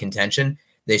they're out of contention,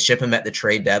 they ship him at the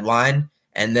trade deadline,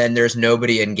 and then there's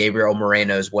nobody in Gabriel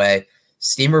Moreno's way.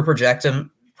 Steamer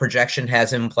projection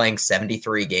has him playing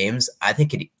 73 games. I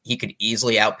think he could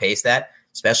easily outpace that,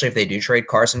 especially if they do trade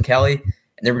Carson Kelly.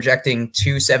 And they're projecting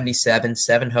 277,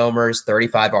 7 homers,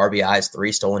 35 RBIs,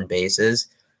 3 stolen bases.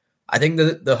 I think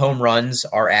the home runs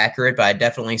are accurate, but I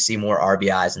definitely see more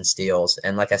RBIs and steals.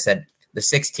 And like I said, the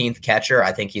 16th catcher,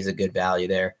 I think he's a good value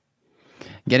there.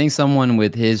 Getting someone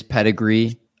with his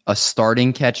pedigree, a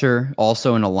starting catcher,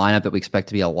 also in a lineup that we expect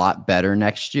to be a lot better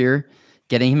next year,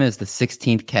 getting him as the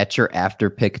 16th catcher after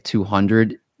pick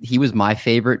 200, he was my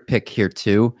favorite pick here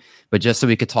too. But just so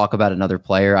we could talk about another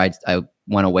player, I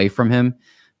went away from him.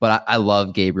 But I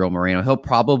love Gabriel Moreno. He'll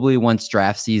probably, once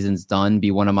draft season's done, be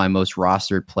one of my most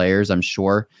rostered players, I'm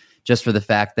sure, just for the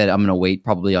fact that I'm going to wait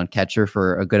probably on catcher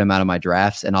for a good amount of my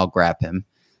drafts, and I'll grab him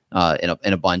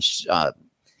in a bunch.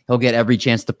 He'll get every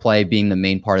chance to play, being the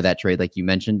main part of that trade, like you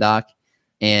mentioned, Doc.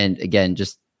 And again,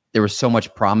 just there was so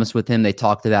much promise with him. They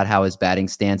talked about how his batting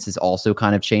stance has also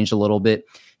kind of changed a little bit.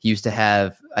 He used to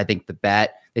have, I think, the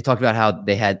bat. They talked about how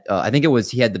they had, I think it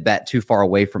was he had the bat too far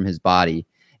away from his body,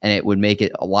 and it would make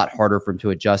it a lot harder for him to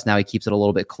adjust. Now he keeps it a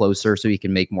little bit closer so he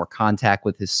can make more contact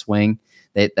with his swing.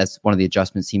 That's one of the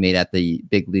adjustments he made at the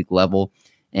big league level.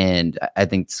 And I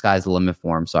think the sky's the limit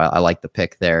for him. So I like the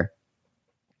pick there.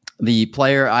 The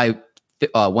player I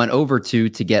went over to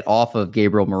get off of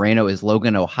Gabriel Moreno is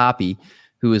Logan O'Hoppe,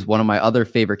 who is one of my other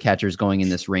favorite catchers going in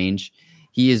this range.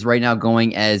 He is right now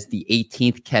going as the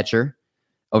 18th catcher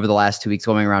over the last 2 weeks,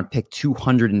 going around pick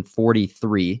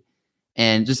 243.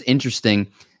 And just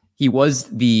interesting, he was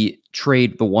the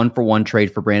 1-for-1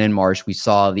 trade for Brandon Marsh we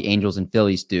saw the Angels and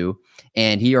Phillies do,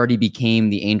 and he already became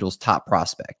the Angels' top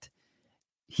prospect.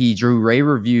 He drew rave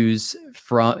reviews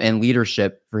and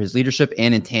leadership for his leadership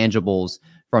and intangibles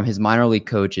from his minor league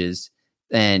coaches,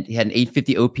 and he had an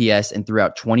 850 OPS and threw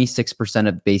out 26%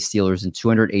 of base stealers in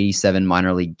 287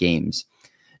 minor league games.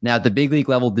 Now, at the big league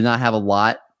level, did not have a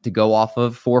lot to go off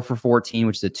of. 4 for 14,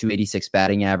 which is a 286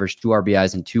 batting average, 2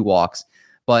 RBIs and 2 walks,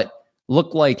 but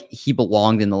looked like he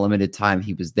belonged in the limited time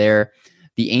he was there.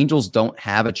 The Angels don't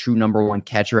have a true number 1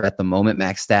 catcher at the moment.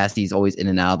 Max Stassi is always in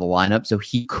and out of the lineup, so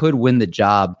he could win the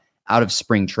job out of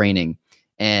spring training.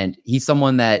 And he's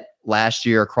someone that last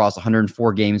year across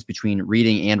 104 games between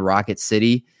Reading and Rocket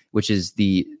City, which is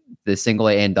the single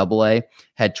A and double A,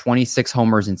 had 26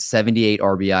 homers and 78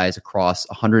 RBIs across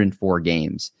 104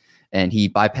 games. And he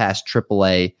bypassed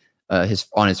AAA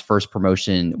on his first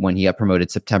promotion when he got promoted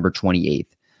September 28th.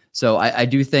 So I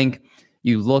do think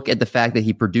you look at the fact that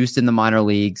he produced in the minor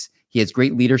leagues. He has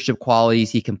great leadership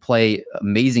qualities. He can play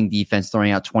amazing defense,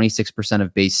 throwing out 26%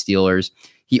 of base stealers.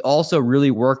 He also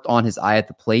really worked on his eye at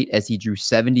the plate, as he drew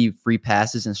 70 free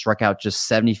passes and struck out just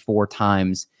 74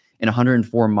 times in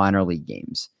 104 minor league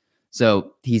games.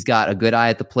 So he's got a good eye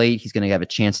at the plate. He's going to have a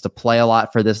chance to play a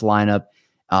lot for this lineup.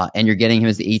 And you're getting him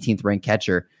as the 18th ranked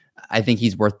catcher. I think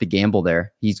he's worth the gamble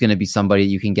there. He's going to be somebody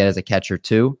you can get as a catcher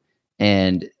too.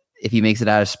 And if he makes it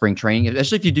out of spring training,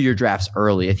 especially if you do your drafts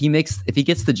early, if he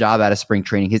gets the job out of spring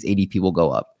training, his ADP will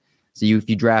go up. So if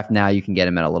you draft now, you can get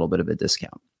him at a little bit of a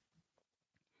discount.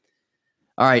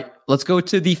 All right, let's go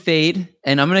to the fade.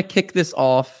 And I'm going to kick this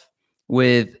off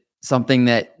with something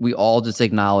that we all just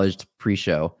acknowledged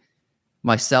pre-show.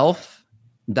 Myself,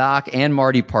 Doc, and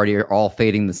Marty Party are all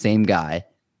fading the same guy.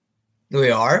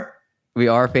 We are? We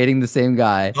are fading the same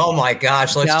guy. Oh my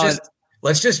gosh,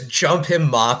 let's just jump him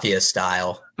Mafia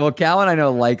style. Well, Callan, I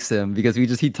know, likes him because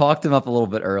he talked him up a little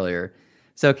bit earlier.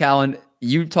 So, Callan,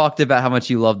 you talked about how much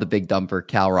you love the big dumper,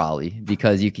 Cal Raleigh,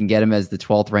 because you can get him as the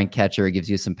 12th ranked catcher. It gives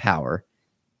you some power.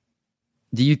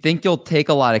 Do you think you'll take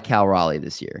a lot of Cal Raleigh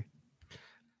this year?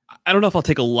 I don't know if I'll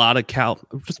take a lot of Cal.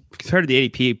 Just compared to the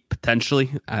ADP,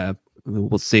 potentially.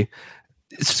 We'll see.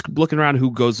 It's just looking around who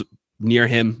goes near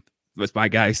him with my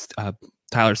guys.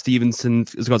 Tyler Stevenson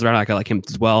goes around. I like him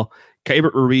as well.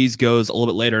 Keibert Ruiz goes a little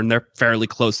bit later, and they're fairly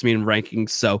close to me in rankings.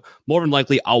 So more than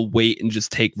likely, I'll wait and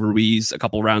just take Ruiz a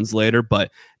couple rounds later.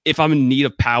 But if I'm in need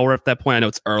of power at that point, I know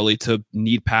it's early to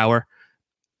need power.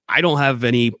 I don't have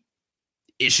any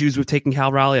issues with taking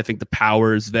Cal Raleigh. I think the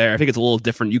power is there. I think it's a little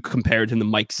different. You compared him to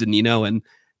Mike Zunino, and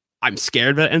I'm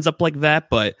scared that it ends up like that,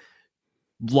 but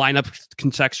lineup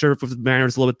conjecture with the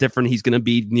Mariners is a little bit different. He's going to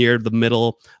be near the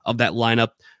middle of that lineup.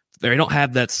 They don't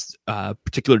have that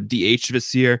particular DH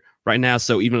this year right now,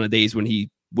 so even on the days when he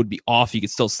would be off, he could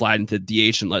still slide into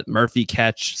DH and let Murphy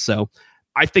catch. So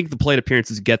I think the plate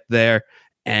appearances get there,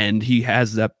 and he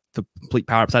has the complete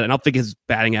power upside. And I don't think his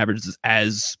batting average is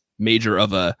as major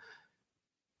of a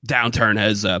downturn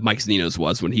as Mike Zunino's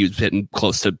was when he was hitting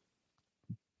close to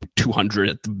 200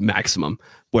 at the maximum,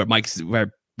 where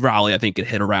Raleigh, I think, could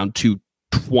hit around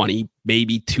 220,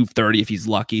 maybe 230 if he's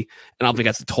lucky. And I don't think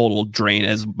that's a total drain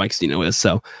as Mike Zunino is.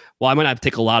 So while I might have to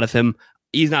take a lot of him,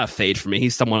 he's not a fade for me.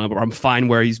 He's someone where I'm fine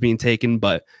where he's being taken,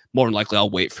 but more than likely I'll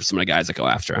wait for some of the guys that go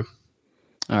after him.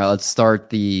 All right, let's start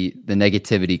the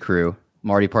negativity crew.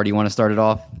 Marty Party, you want to start it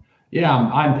off? Yeah,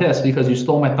 I'm pissed because you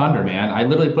stole my thunder, man. I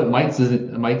literally put Mike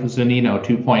Zunino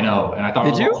 2.0, and I thought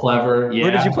it was clever. Yeah.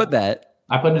 Where did you put that?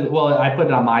 I put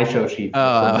it on my show sheet for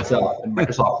myself in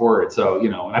Microsoft Word. So,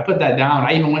 when I put that down,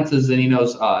 I even went to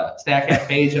Zunino's StatCast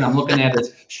page, and I'm looking at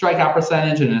his strikeout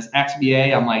percentage and his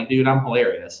XBA. I'm like, dude, I'm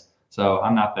hilarious. So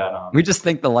I'm not that. We just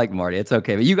think the like, Marty. It's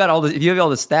okay, but you got if you have all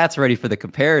the stats ready for the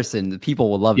comparison, the people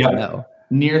will love to know.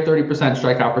 Near 30%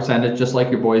 strikeout percentage, just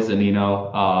like your boy Zunino.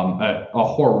 A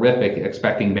horrific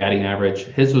expecting batting average.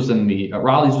 His was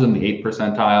Raleigh's was in the 8th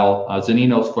percentile.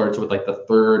 Zunino's flirts with like the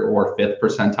 3rd or 5th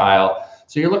percentile.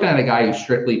 So you're looking at a guy who's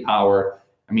strictly power.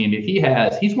 I mean, if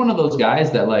he's one of those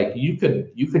guys that like you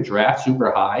could draft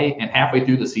super high and halfway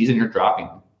through the season you're dropping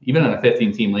him, even in a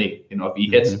 15-team league. If he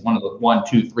hits one of the 1,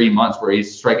 2, 3 months where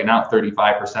he's striking out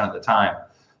 35% of the time.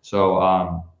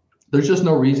 So there's just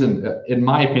no reason, in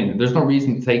my opinion, there's no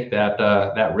reason to take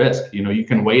that risk. You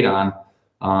can wait on,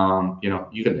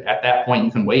 you can at that point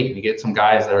you can wait and get some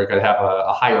guys that are going to have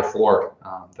a higher floor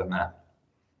than that.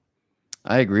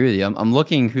 I agree with you. I'm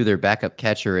looking who their backup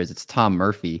catcher is. It's Tom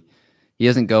Murphy. He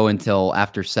doesn't go until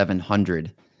after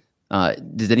 700.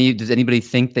 Does anybody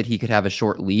think that he could have a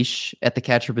short leash at the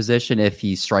catcher position if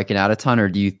he's striking out a ton, or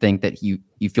do you think that you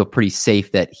feel pretty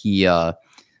safe that he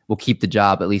will keep the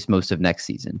job at least most of next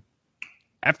season?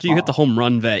 After you hit the home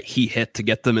run that he hit to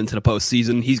get them into the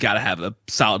postseason, he's got to have a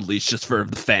solid leash just for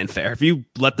the fanfare. If you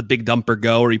let the big dumper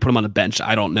go or you put him on the bench,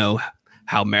 I don't know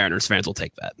how Mariners fans will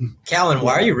take that. Callan,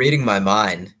 why are you reading my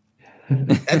mind?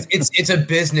 It's a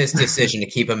business decision to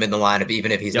keep him in the lineup,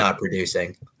 even if he's not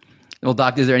producing. Well,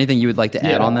 Doc, is there anything you would like to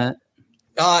add on that?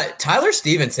 Tyler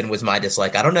Stevenson was my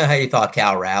dislike. I don't know how you thought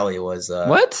Cal Raleigh was.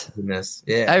 What?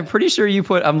 Yeah, I'm pretty sure you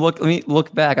put. Let me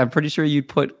look back. I'm pretty sure you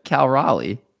put Cal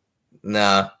Raleigh.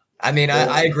 No, I mean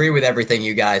I agree with everything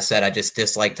you guys said. I just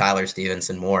dislike Tyler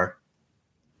Stevenson more.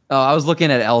 Oh, I was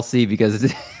looking at LC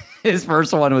because his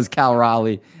first one was Cal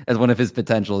Raleigh as one of his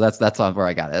potential. That's on where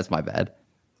I got it. That's my bad.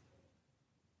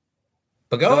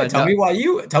 But go ahead. Tell me why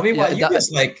you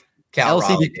dislike Cal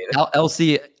Raleigh.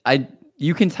 LC,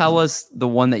 you can tell us the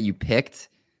one that you picked,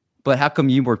 but how come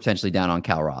you were potentially down on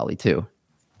Cal Raleigh too?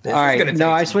 All right. No,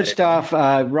 I switched off.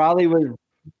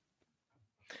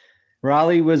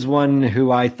 Raleigh was one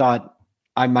who I thought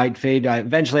I might fade.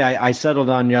 Eventually, I settled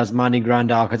on Yasmani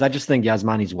Grandal because I just think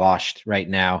Yasmani's washed right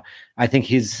now. I think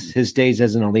his days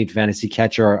as an elite fantasy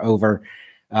catcher are over.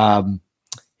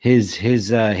 His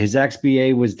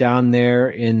XBA was down there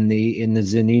in the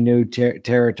Zunino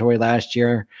territory last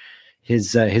year.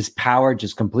 His power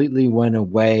just completely went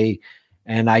away,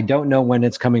 and I don't know when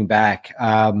it's coming back.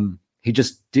 He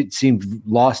just seemed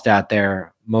lost out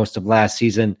there most of last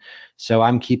season. So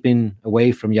I'm keeping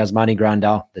away from Yasmani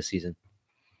Grandal this season.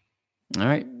 All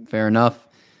right, fair enough.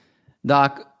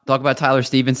 Doc, talk about Tyler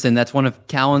Stevenson. That's one of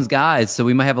Callan's guys, so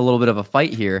we might have a little bit of a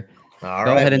fight here. Go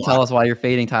ahead and tell us why you're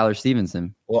fading Tyler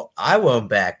Stevenson. Well, I won't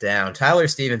back down. Tyler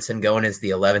Stevenson going as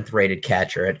the 11th rated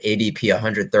catcher at ADP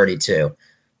 132.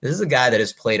 This is a guy that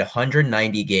has played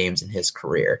 190 games in his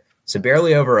career, so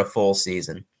barely over a full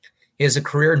season. He has a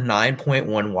career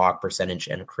 9.1 walk percentage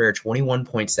and a career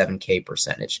 21.7 K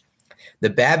percentage.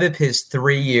 The BABIP his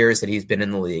 3 years that he's been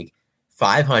in the league,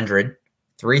 500,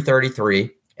 333,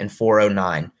 and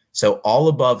 409. So all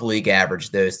above league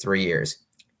average those 3 years.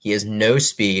 He has no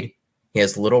speed. He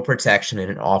has little protection in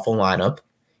an awful lineup.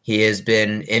 He has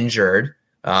been injured,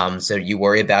 so you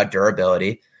worry about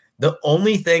durability. The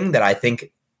only thing that I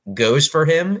think goes for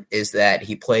him is that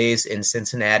he plays in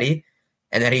Cincinnati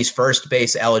and that he's first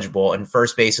base eligible, and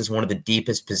first base is one of the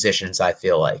deepest positions, I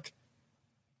feel like.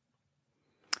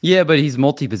 Yeah, but he's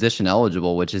multi-position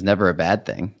eligible, which is never a bad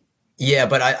thing. Yeah,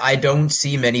 but I don't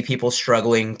see many people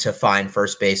struggling to find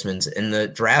first basemen. In the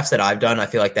drafts that I've done, I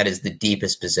feel like that is the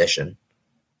deepest position.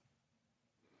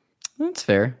 That's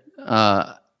fair.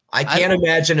 I can't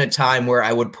imagine a time where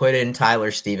I would put in Tyler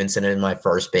Stevenson in my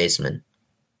first baseman.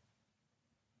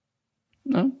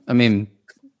 No, I mean,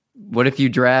 what if you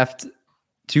draft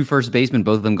 2 first basemen,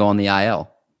 both of them go on the IL?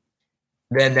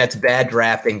 Then that's bad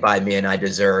drafting by me, and I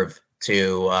deserve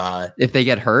to. If they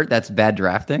get hurt, that's bad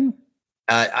drafting.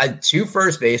 2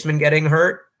 first basemen getting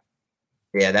hurt,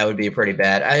 yeah, that would be pretty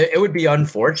bad. It would be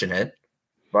unfortunate,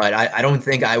 but I don't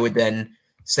think I would then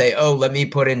say, oh, let me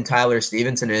put in Tyler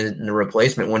Stevenson in the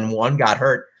replacement. When one got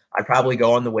hurt, I'd probably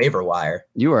go on the waiver wire.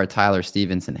 You are a Tyler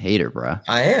Stevenson hater, bro.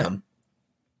 I am.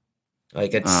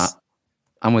 Like it's.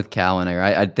 I'm with Calvin here.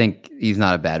 I think he's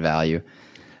not a bad value.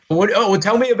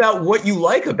 Tell me about what you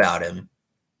like about him.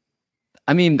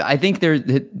 I mean, I think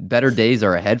better days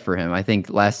are ahead for him. I think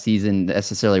last season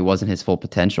necessarily wasn't his full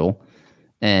potential,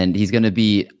 and he's going to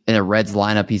be in a Reds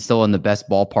lineup. He's still in the best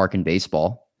ballpark in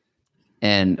baseball,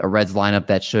 and a Reds lineup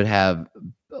that should have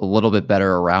a little bit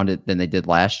better around it than they did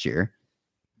last year.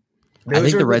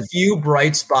 Those are the Reds, few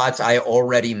bright spots I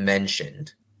already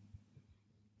mentioned.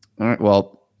 All right.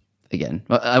 Well, again,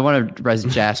 I want to raise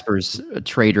Jasper's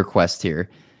trade request here.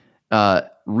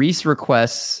 Reese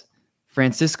requests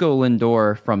Francisco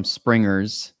Lindor from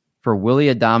Springers for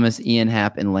Willy Adames, Ian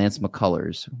Happ, and Lance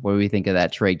McCullers. What do we think of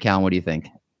that trade, Cal? What do you think?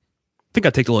 I think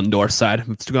I'd take the Lindor side.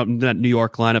 Let's go up in that New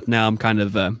York lineup now. I'm kind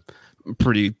of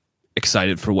pretty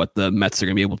excited for what the Mets are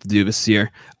going to be able to do this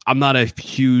year. I'm not a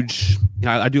huge...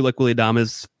 I do like Willy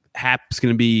Adames. Happ's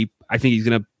going to be... I think he's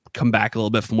going to come back a little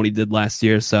bit from what he did last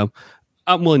year, so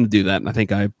I'm willing to do that. I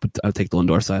think I'll take the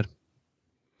Lindor side.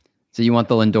 So you want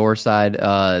the Lindor side?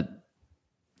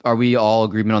 Are we all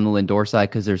agreement on the Lindor side?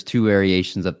 Because there's 2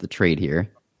 variations of the trade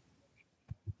here.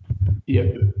 Yeah,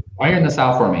 iron this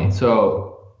out for me.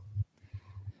 So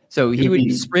he would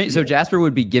be. So Jasper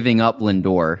would be giving up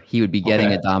Lindor. He would be getting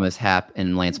Adames, Happ,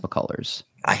 and Lance McCullers.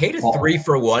 I hate a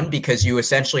 3-for-1 because you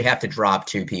essentially have to drop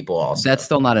 2 people. Also, that's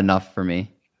still not enough for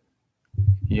me.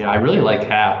 Yeah, I really like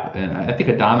Happ, and I think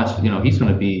Adames. He's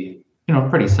going to be.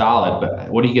 Pretty solid, but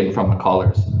what are you getting from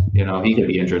McCullers? He could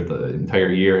be injured the entire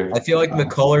year. I feel like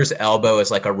McCullers' elbow is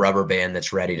like a rubber band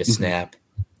that's ready to snap.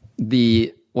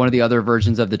 One of the other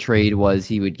versions of the trade was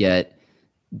he would get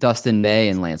Dustin May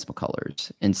and Lance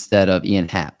McCullers instead of Ian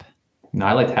Happ. No,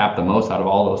 I liked Happ the most out of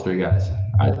all those 3 guys.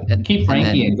 Keep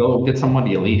Frankie and go get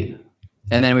somebody elite.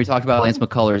 And then we talked about Lance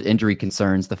McCullers' injury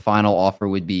concerns. The final offer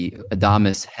would be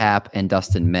Adames, Happ, and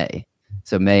Dustin May.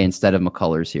 So May instead of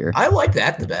McCullers here. I like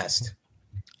that the best.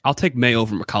 I'll take May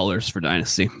over McCullers for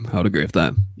Dynasty. I would agree with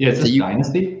that. Yeah, is this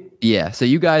Dynasty? Yeah, so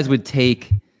you guys would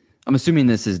take, I'm assuming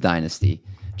this is Dynasty.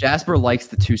 Jasper likes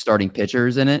the 2 starting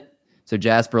pitchers in it. So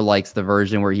Jasper likes the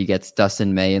version where he gets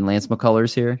Dustin May and Lance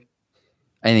McCullers here.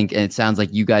 I think, and it sounds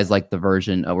like you guys like the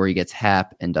version where he gets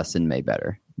Happ and Dustin May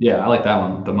better. Yeah, I like that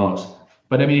one the most.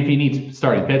 But I mean, if he needs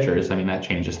starting pitchers, that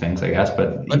changes things, I guess.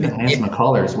 But even Lance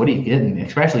McCullers, what are you getting?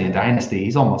 Especially in Dynasty,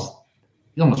 he's almost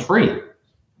free.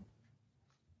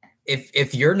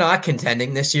 If you're not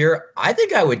contending this year, I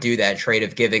think I would do that trade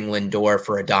of giving Lindor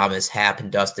for Adames, Happ, and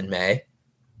Dustin May.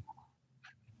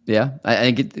 Yeah,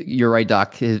 I think you're right,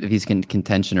 Doc. If he's in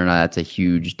contention or not, that's a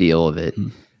huge deal of it.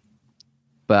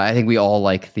 But I think we all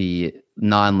like the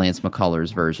non-Lance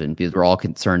McCullers version because we're all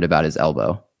concerned about his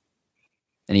elbow.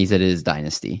 And he's at his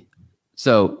Dynasty.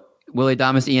 So Willy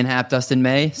Adames, Ian Happ, Dustin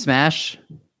May, smash?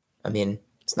 I mean,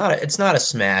 it's not a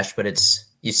smash, but it's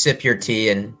you sip your tea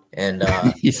and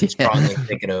strongly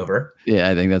think it over. Yeah,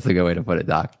 I think that's a good way to put it,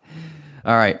 Doc.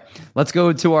 All right, let's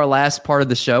go to our last part of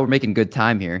the show. We're making good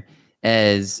time here,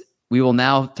 as we will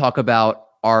now talk about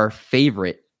our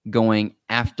favorite going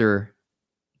after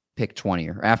pick 20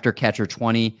 or after catcher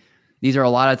 20. These are a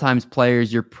lot of times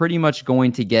players you're pretty much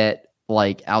going to get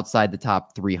like outside the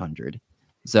top 300.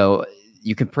 So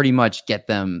you can pretty much get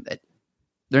them.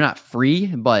 They're not free,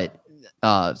 but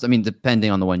depending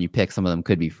on the one you pick, some of them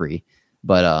could be free.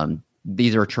 But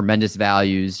these are tremendous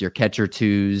values. Your catcher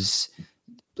 2s,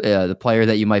 the player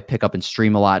that you might pick up and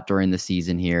stream a lot during the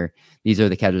season here. These are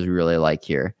the catchers we really like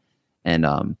here. And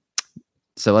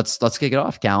so let's kick it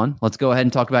off, Callan. Let's go ahead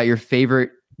and talk about your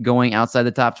favorite going outside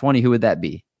the top 20. Who would that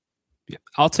be? Yeah,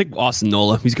 I'll take Austin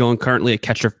Nola. He's going currently a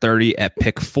catcher 30 at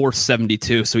pick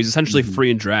 472. So he's essentially free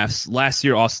in drafts. Last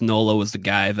year, Austin Nola was the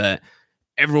guy that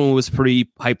everyone was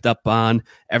pretty hyped up on.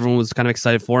 Everyone was kind of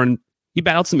excited for, and he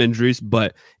battled some injuries,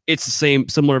 but it's the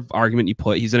similar argument you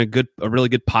put. He's in a really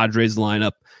good Padres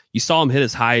lineup. You saw him hit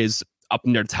as high as up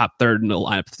in their top 3rd in the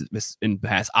lineup in the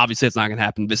past. Obviously, it's not going to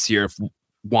happen this year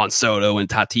Juan Soto and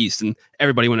Tatis and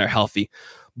everybody when they're healthy.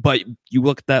 But you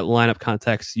look at that lineup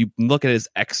context, you look at his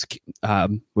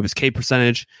with his K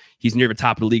percentage, he's near the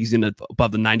top of the league. He's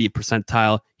above the 90th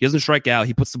percentile. He doesn't strike out.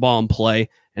 He puts the ball in play.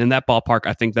 And in that ballpark,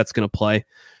 I think that's going to play.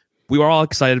 We were all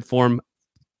excited for him.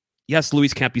 Yes,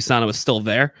 Luis Campusano is still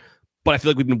there, but I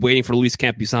feel like we've been waiting for Luis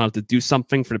Campusano to do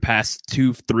something for the past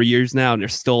 2-3 years now, and they're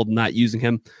still not using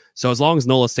him. So as long as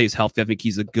Nola stays healthy, I think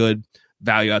he's a good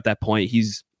value at that point.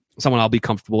 He's someone I'll be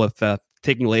comfortable with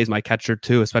taking away as my catcher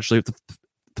too, especially with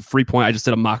the free point. I just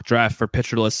did a mock draft for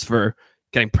pitcher lists for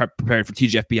getting prepared for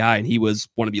TGFBI, and he was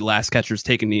one of the last catchers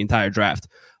taken the entire draft.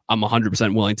 I'm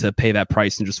 100% willing to pay that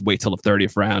price and just wait till the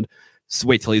 30th round. Just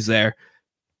wait till he's there.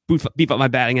 Beef up my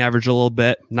batting average a little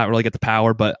bit. Not really get the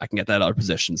power, but I can get that other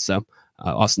position. So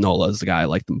Austin Nola is the guy I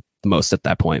like the most at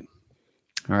that point.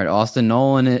 All right, Austin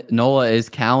Nola is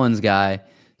Callan's guy.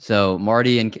 So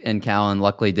Marty and Callan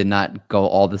luckily did not go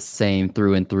all the same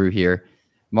through and through here.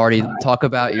 Marty, talk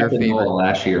about your favorite.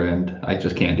 Last year, and I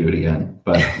just can't do it again.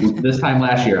 But this time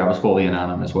last year, I was fully in on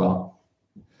him as well.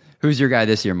 Who's your guy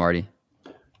this year, Marty?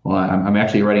 Well, I'm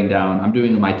actually writing down. I'm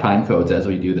doing my time codes as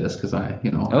we do this because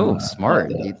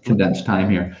smart. Condensed time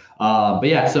here. But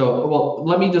yeah, so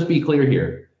let me just be clear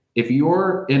here. If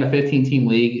you're in a 15-team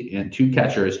league and 2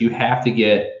 catchers, you have to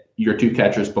get your 2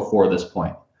 catchers before this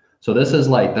point. So this is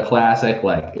like the classic,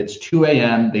 like it's 2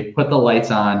 a.m. They put the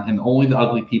lights on and only the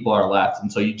ugly people are left,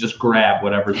 and so you just grab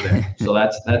whatever's there. So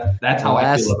that's how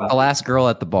I feel about it. The last girl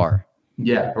at the bar.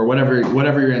 Yeah, or whatever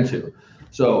you're into.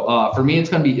 So for me, it's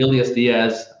going to be Elias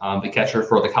Diaz, the catcher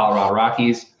for the Colorado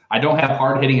Rockies. I don't have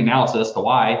hard-hitting analysis as to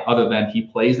why, other than he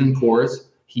plays in Coors.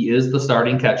 He is the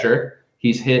starting catcher.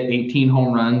 He's hit 18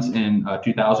 home runs in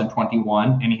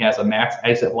 2021, and he has a max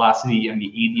exit velocity in the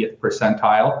 80th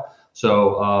percentile.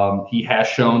 So he has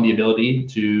shown the ability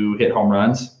to hit home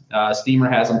runs. Steamer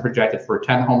has him projected for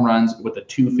 10 home runs with a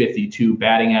 252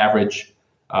 batting average.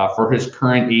 For his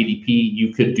current ADP,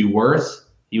 you could do worse.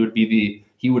 He would be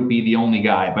the only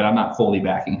guy, but I'm not fully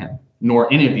backing him,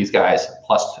 nor any of these guys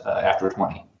plus after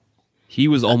 20. He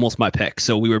was almost my pick,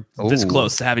 so we were this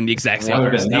close to having the exact same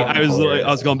person. I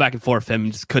was going back and forth with him,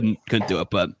 and just couldn't do it.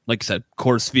 But like I said,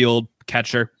 Coors Field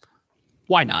catcher,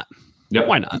 why not? Yep.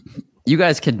 Why not? You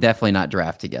guys can definitely not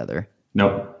draft together.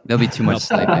 Nope. There'll be too much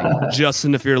sniping.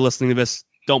 Justin, if you're listening to this,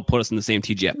 don't put us in the same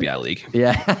TGFBI league.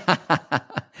 Yeah.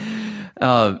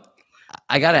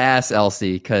 I got to ask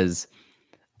Elsie because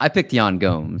I picked Yan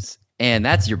Gomes, and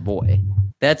that's your boy.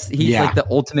 He's like the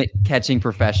ultimate catching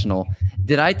professional.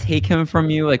 Did I take him from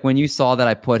you? Like when you saw that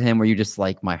I put him, were you just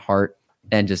like my heart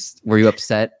and were you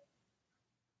upset?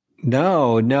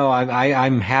 No,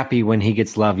 I'm happy when he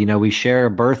gets love. We share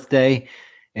a birthday,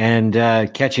 and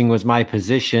catching was my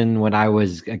position when I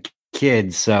was a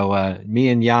kid. So me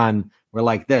and Jan were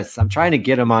like this. I'm trying to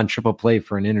get him on Triple Play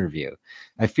for an interview.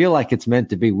 I feel like it's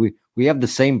meant to be. We have the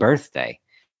same birthday.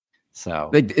 So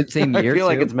same year. I feel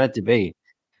like it's meant to be.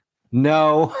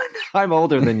 No, I'm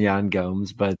older than Yan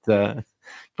Gomes, but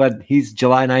he's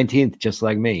July 19th, just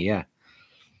like me. Yeah.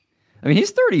 I mean,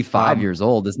 he's 35 years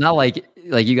old. It's not like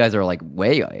you guys are like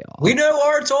way off. We know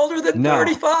Art's older than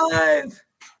 35.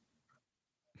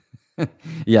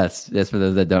 Yes, for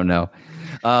those that don't know.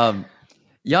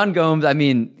 Yan Gomes, I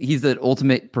mean, he's the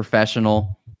ultimate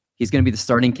professional. He's going to be the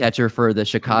starting catcher for the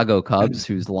Chicago Cubs,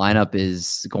 whose lineup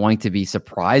is going to be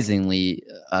surprisingly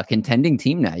a contending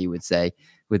team now, you would say,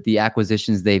 with the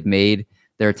acquisitions they've made,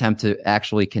 their attempt to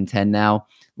actually contend now.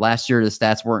 Last year, the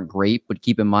stats weren't great, but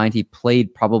keep in mind, he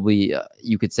played probably,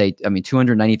 you could say,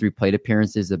 293 plate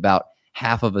appearances, about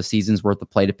half of a season's worth of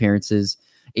plate appearances,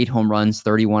 8 home runs,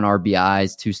 31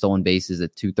 RBIs, 2 stolen bases, a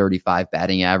 235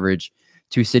 batting average,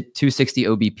 260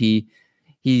 OBP.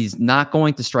 He's not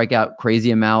going to strike out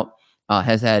crazy amount,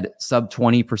 has had sub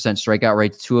 20% strikeout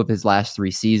rates 2 of his last 3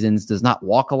 seasons, does not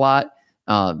walk a lot.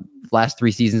 Last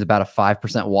 3 seasons, about a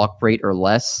 5% walk rate or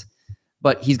less.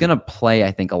 But he's going to play,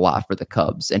 I think, a lot for the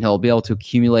Cubs, and he'll be able to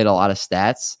accumulate a lot of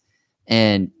stats.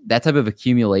 And that type of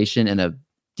accumulation in a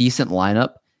decent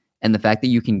lineup, and the fact that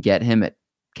you can get him at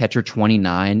catcher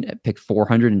 29, at pick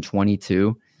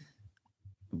 422,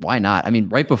 why not? I mean,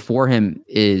 right before him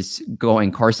is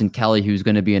going Carson Kelly, who's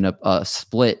going to be in a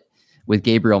split with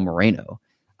Gabriel Moreno.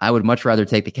 I would much rather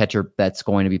take the catcher that's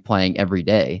going to be playing every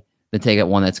day than take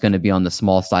one that's going to be on the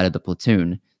small side of the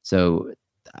platoon. So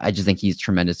I just think he's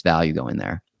tremendous value going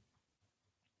there.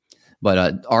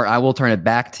 But Art, I will turn it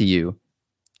back to you,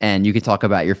 and you can talk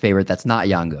about your favorite that's not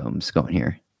Yan Gomes going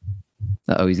here.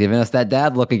 Oh, he's giving us that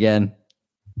dad look again.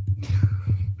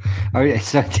 Oh,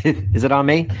 so is it on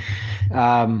me?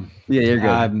 Yeah, you're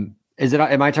good. Is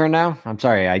it my turn now? I'm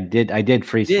sorry. I did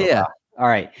freeze. Yeah. All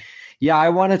right. Yeah, I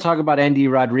want to talk about Andy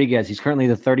Rodriguez. He's currently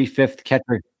the 35th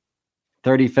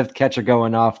catcher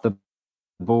going off the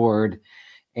board.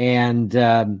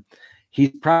 And he's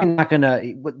probably not going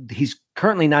to – he's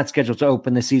currently not scheduled to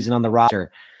open the season on the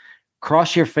roster.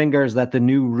 Cross your fingers that the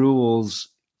new rules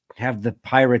have the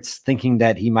Pirates thinking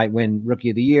that he might win Rookie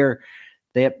of the Year.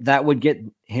 That would get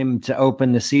him to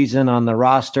open the season on the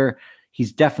roster.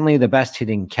 He's definitely the best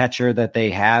hitting catcher that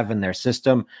they have in their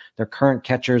system. Their current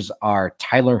catchers are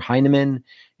Tyler Heineman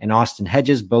and Austin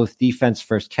Hedges, both defense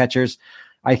first catchers.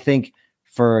 I think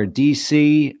for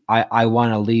DC, I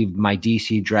want to leave my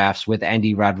DC drafts with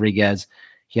Andy Rodriguez.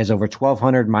 He has over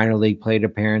 1,200 minor league plate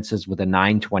appearances with a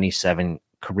 927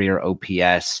 career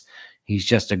OPS. He's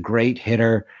just a great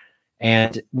hitter.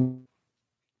 And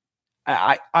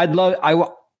I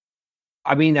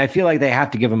feel like they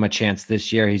have to give him a chance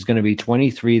this year. He's going to be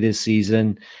 23 this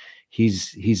season.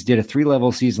 He's did a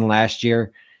 3-level season last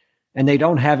year, and they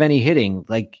don't have any hitting.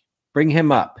 Like, bring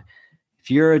him up.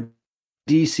 If you're a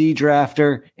DC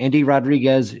drafter, Andy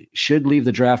Rodriguez should leave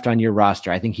the draft on your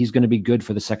roster. I think he's going to be good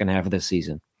for the second half of this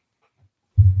season.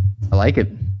 I like it.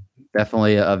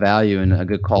 Definitely a value and a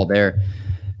good call there.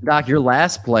 Doc, your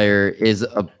last player is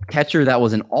a catcher that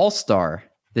was an all-star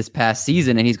this past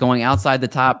season, and he's going outside the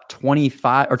top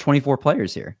 25 or 24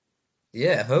 players here.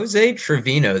 Yeah, Jose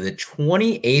Trevino, the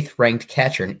 28th ranked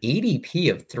catcher, an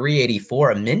ADP of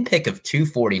 384, a min pick of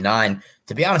 249.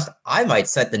 To be honest, I might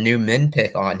set the new min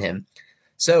pick on him.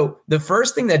 So the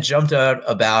first thing that jumped out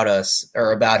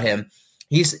about him,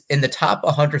 he's in the top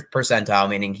 100th percentile,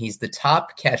 meaning he's the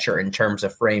top catcher in terms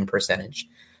of frame percentage.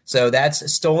 So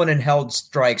that's stolen and held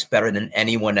strikes better than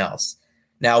anyone else.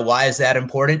 Now, why is that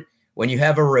important? When you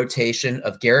have a rotation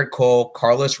of Garrett Cole,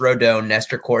 Carlos Rodon,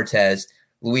 Nestor Cortez,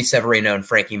 Luis Severino, and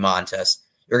Frankie Montas,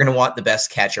 you're going to want the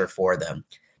best catcher for them.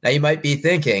 Now, you might be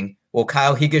thinking, well,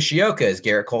 Kyle Higashioka is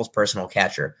Garrett Cole's personal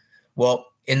catcher. Well,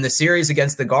 in the series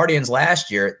against the Guardians last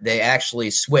year, they actually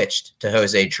switched to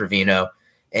Jose Trevino,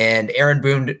 and Aaron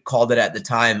Boone called it at the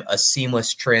time a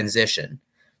seamless transition.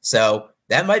 So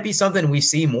that might be something we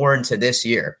see more into this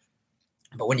year.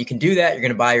 But when you can do that, you're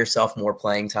going to buy yourself more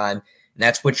playing time. And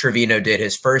that's what Trevino did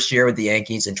his first year with the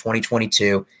Yankees in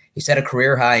 2022. He set a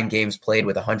career high in games played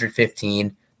with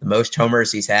 115. The most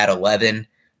homers he's had, 11.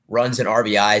 Runs and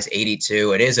RBIs,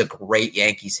 82. It is a great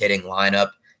Yankees hitting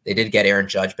lineup. They did get Aaron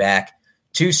Judge back.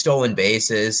 2 stolen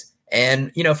bases.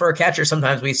 And, for a catcher,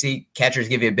 sometimes we see catchers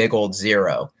give you a big old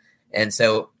 0. And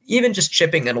so even just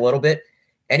chipping it a little bit.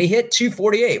 And he hit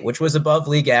 248, which was above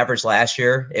league average last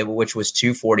year, which was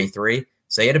 243.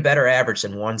 So he had a better average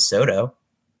than Juan Soto.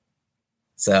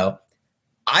 So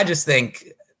I just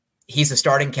think he's a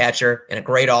starting catcher in a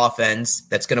great offense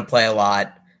that's going to play a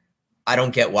lot. I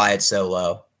don't get why it's so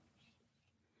low.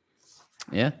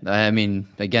 Yeah, I mean,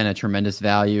 again, a tremendous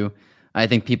value. I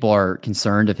think people are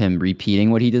concerned of him repeating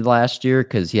what he did last year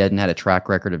because he hadn't had a track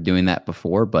record of doing that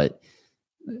before. But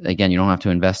again, you don't have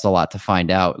to invest a lot to find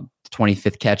out.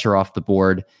 25th catcher off the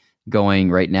board,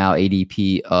 going right now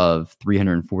ADP of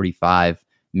 345,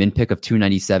 min pick of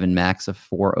 297, max of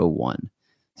 401.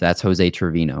 So that's Jose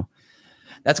Trevino.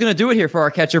 That's going to do it here for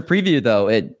our catcher preview, though.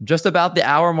 At just about the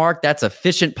hour mark. That's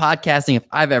efficient podcasting if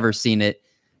I've ever seen it.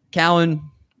 Callen,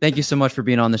 thank you so much for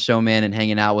being on the show, man, and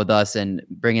hanging out with us and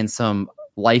bringing some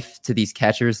life to these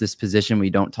catchers, this position we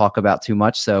don't talk about too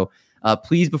much. So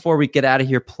please, before we get out of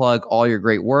here, plug all your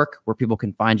great work, where people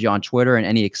can find you on Twitter and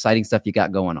any exciting stuff you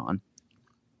got going on.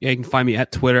 Yeah, you can find me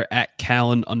at Twitter at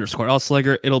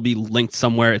Callen_Elslinger. It'll be linked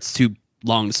somewhere. It's too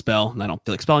long to spell, and I don't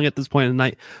feel like spelling it at this point in the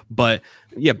night. But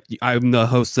yeah, I'm the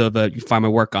host of you can find my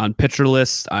work on Pitcher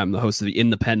List. I'm the host of the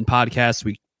In the Pen podcast.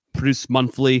 We produce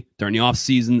monthly during the off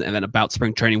season, and then about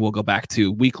spring training, we'll go back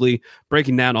to weekly,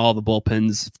 breaking down all the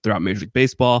bullpens throughout Major League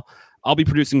Baseball. I'll be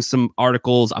producing some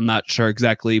articles. I'm not sure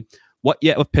exactly what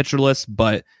yet with Pitcher List,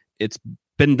 but it's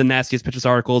been the nastiest pitchers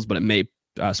articles, but it may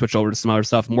switch over to some other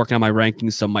stuff. I'm working on my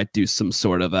rankings, so I might do some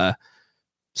sort of a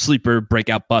sleeper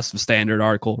breakout bust of standard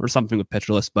article or something with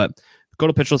Pitcher List. But go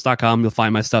to pitcherlist.com. You'll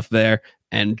find my stuff there,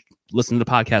 and listen to the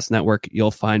podcast network.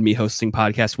 You'll find me hosting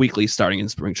podcasts weekly starting in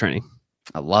spring training.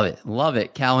 I love it. Love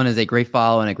it. Callen is a great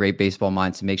follow and a great baseball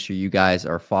mind. So make sure you guys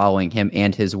are following him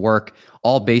and his work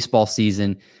all baseball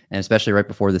season, and especially right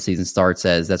before the season starts,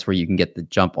 as that's where you can get the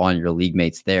jump on your league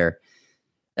mates there.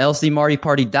 LC Marty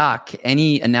Party Doc,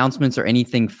 any announcements or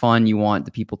anything fun you want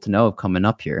the people to know of coming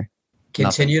up here?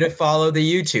 Continue to follow the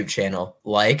YouTube channel.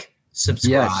 Like,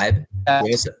 subscribe.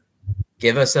 Yes.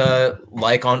 give us a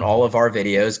like on all of our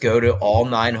videos. Go to all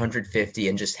 950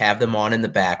 and just have them on in the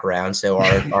background so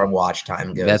our watch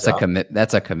time goes That's up.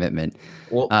 That's a commitment.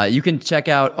 Well, You can check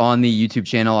out on the YouTube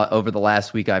channel over the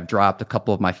last week. I've dropped a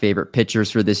couple of my favorite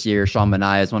pitchers for this year. Sean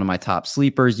Manaea is one of my top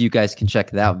sleepers. You guys can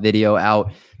check that video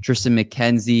out. Tristan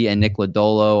McKenzie and Nick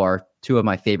Lodolo are two of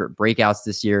my favorite breakouts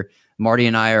this year. Marty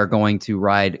and I are going to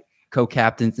ride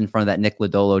co-captains in front of that Nick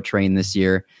Lodolo train this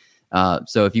year.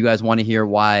 So if you guys want to hear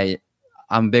why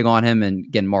I'm big on him, and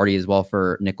again, Marty as well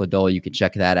for Nick Lodolo, you can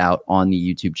check that out on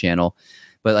the YouTube channel.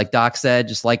 But like Doc said,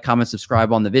 just like, comment,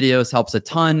 subscribe on the videos, helps a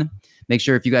ton. Make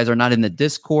sure if you guys are not in the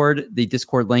Discord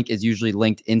link is usually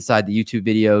linked inside the YouTube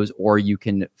videos, or you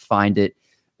can find it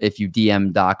if you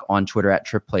DM Doc on Twitter at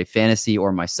TripPlay Fantasy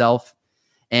or myself.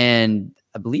 And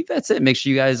I believe that's it. Make sure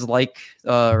you guys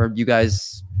or you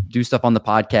guys do stuff on the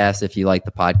podcast if you like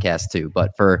the podcast too.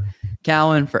 But for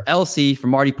Callan, for LC, for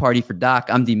Marty Party, for Doc,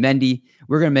 I'm D Mendy.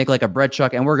 We're going to make like a bread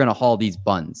truck and we're going to haul these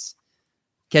buns.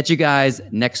 Catch you guys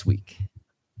next week.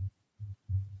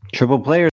 Triple Players.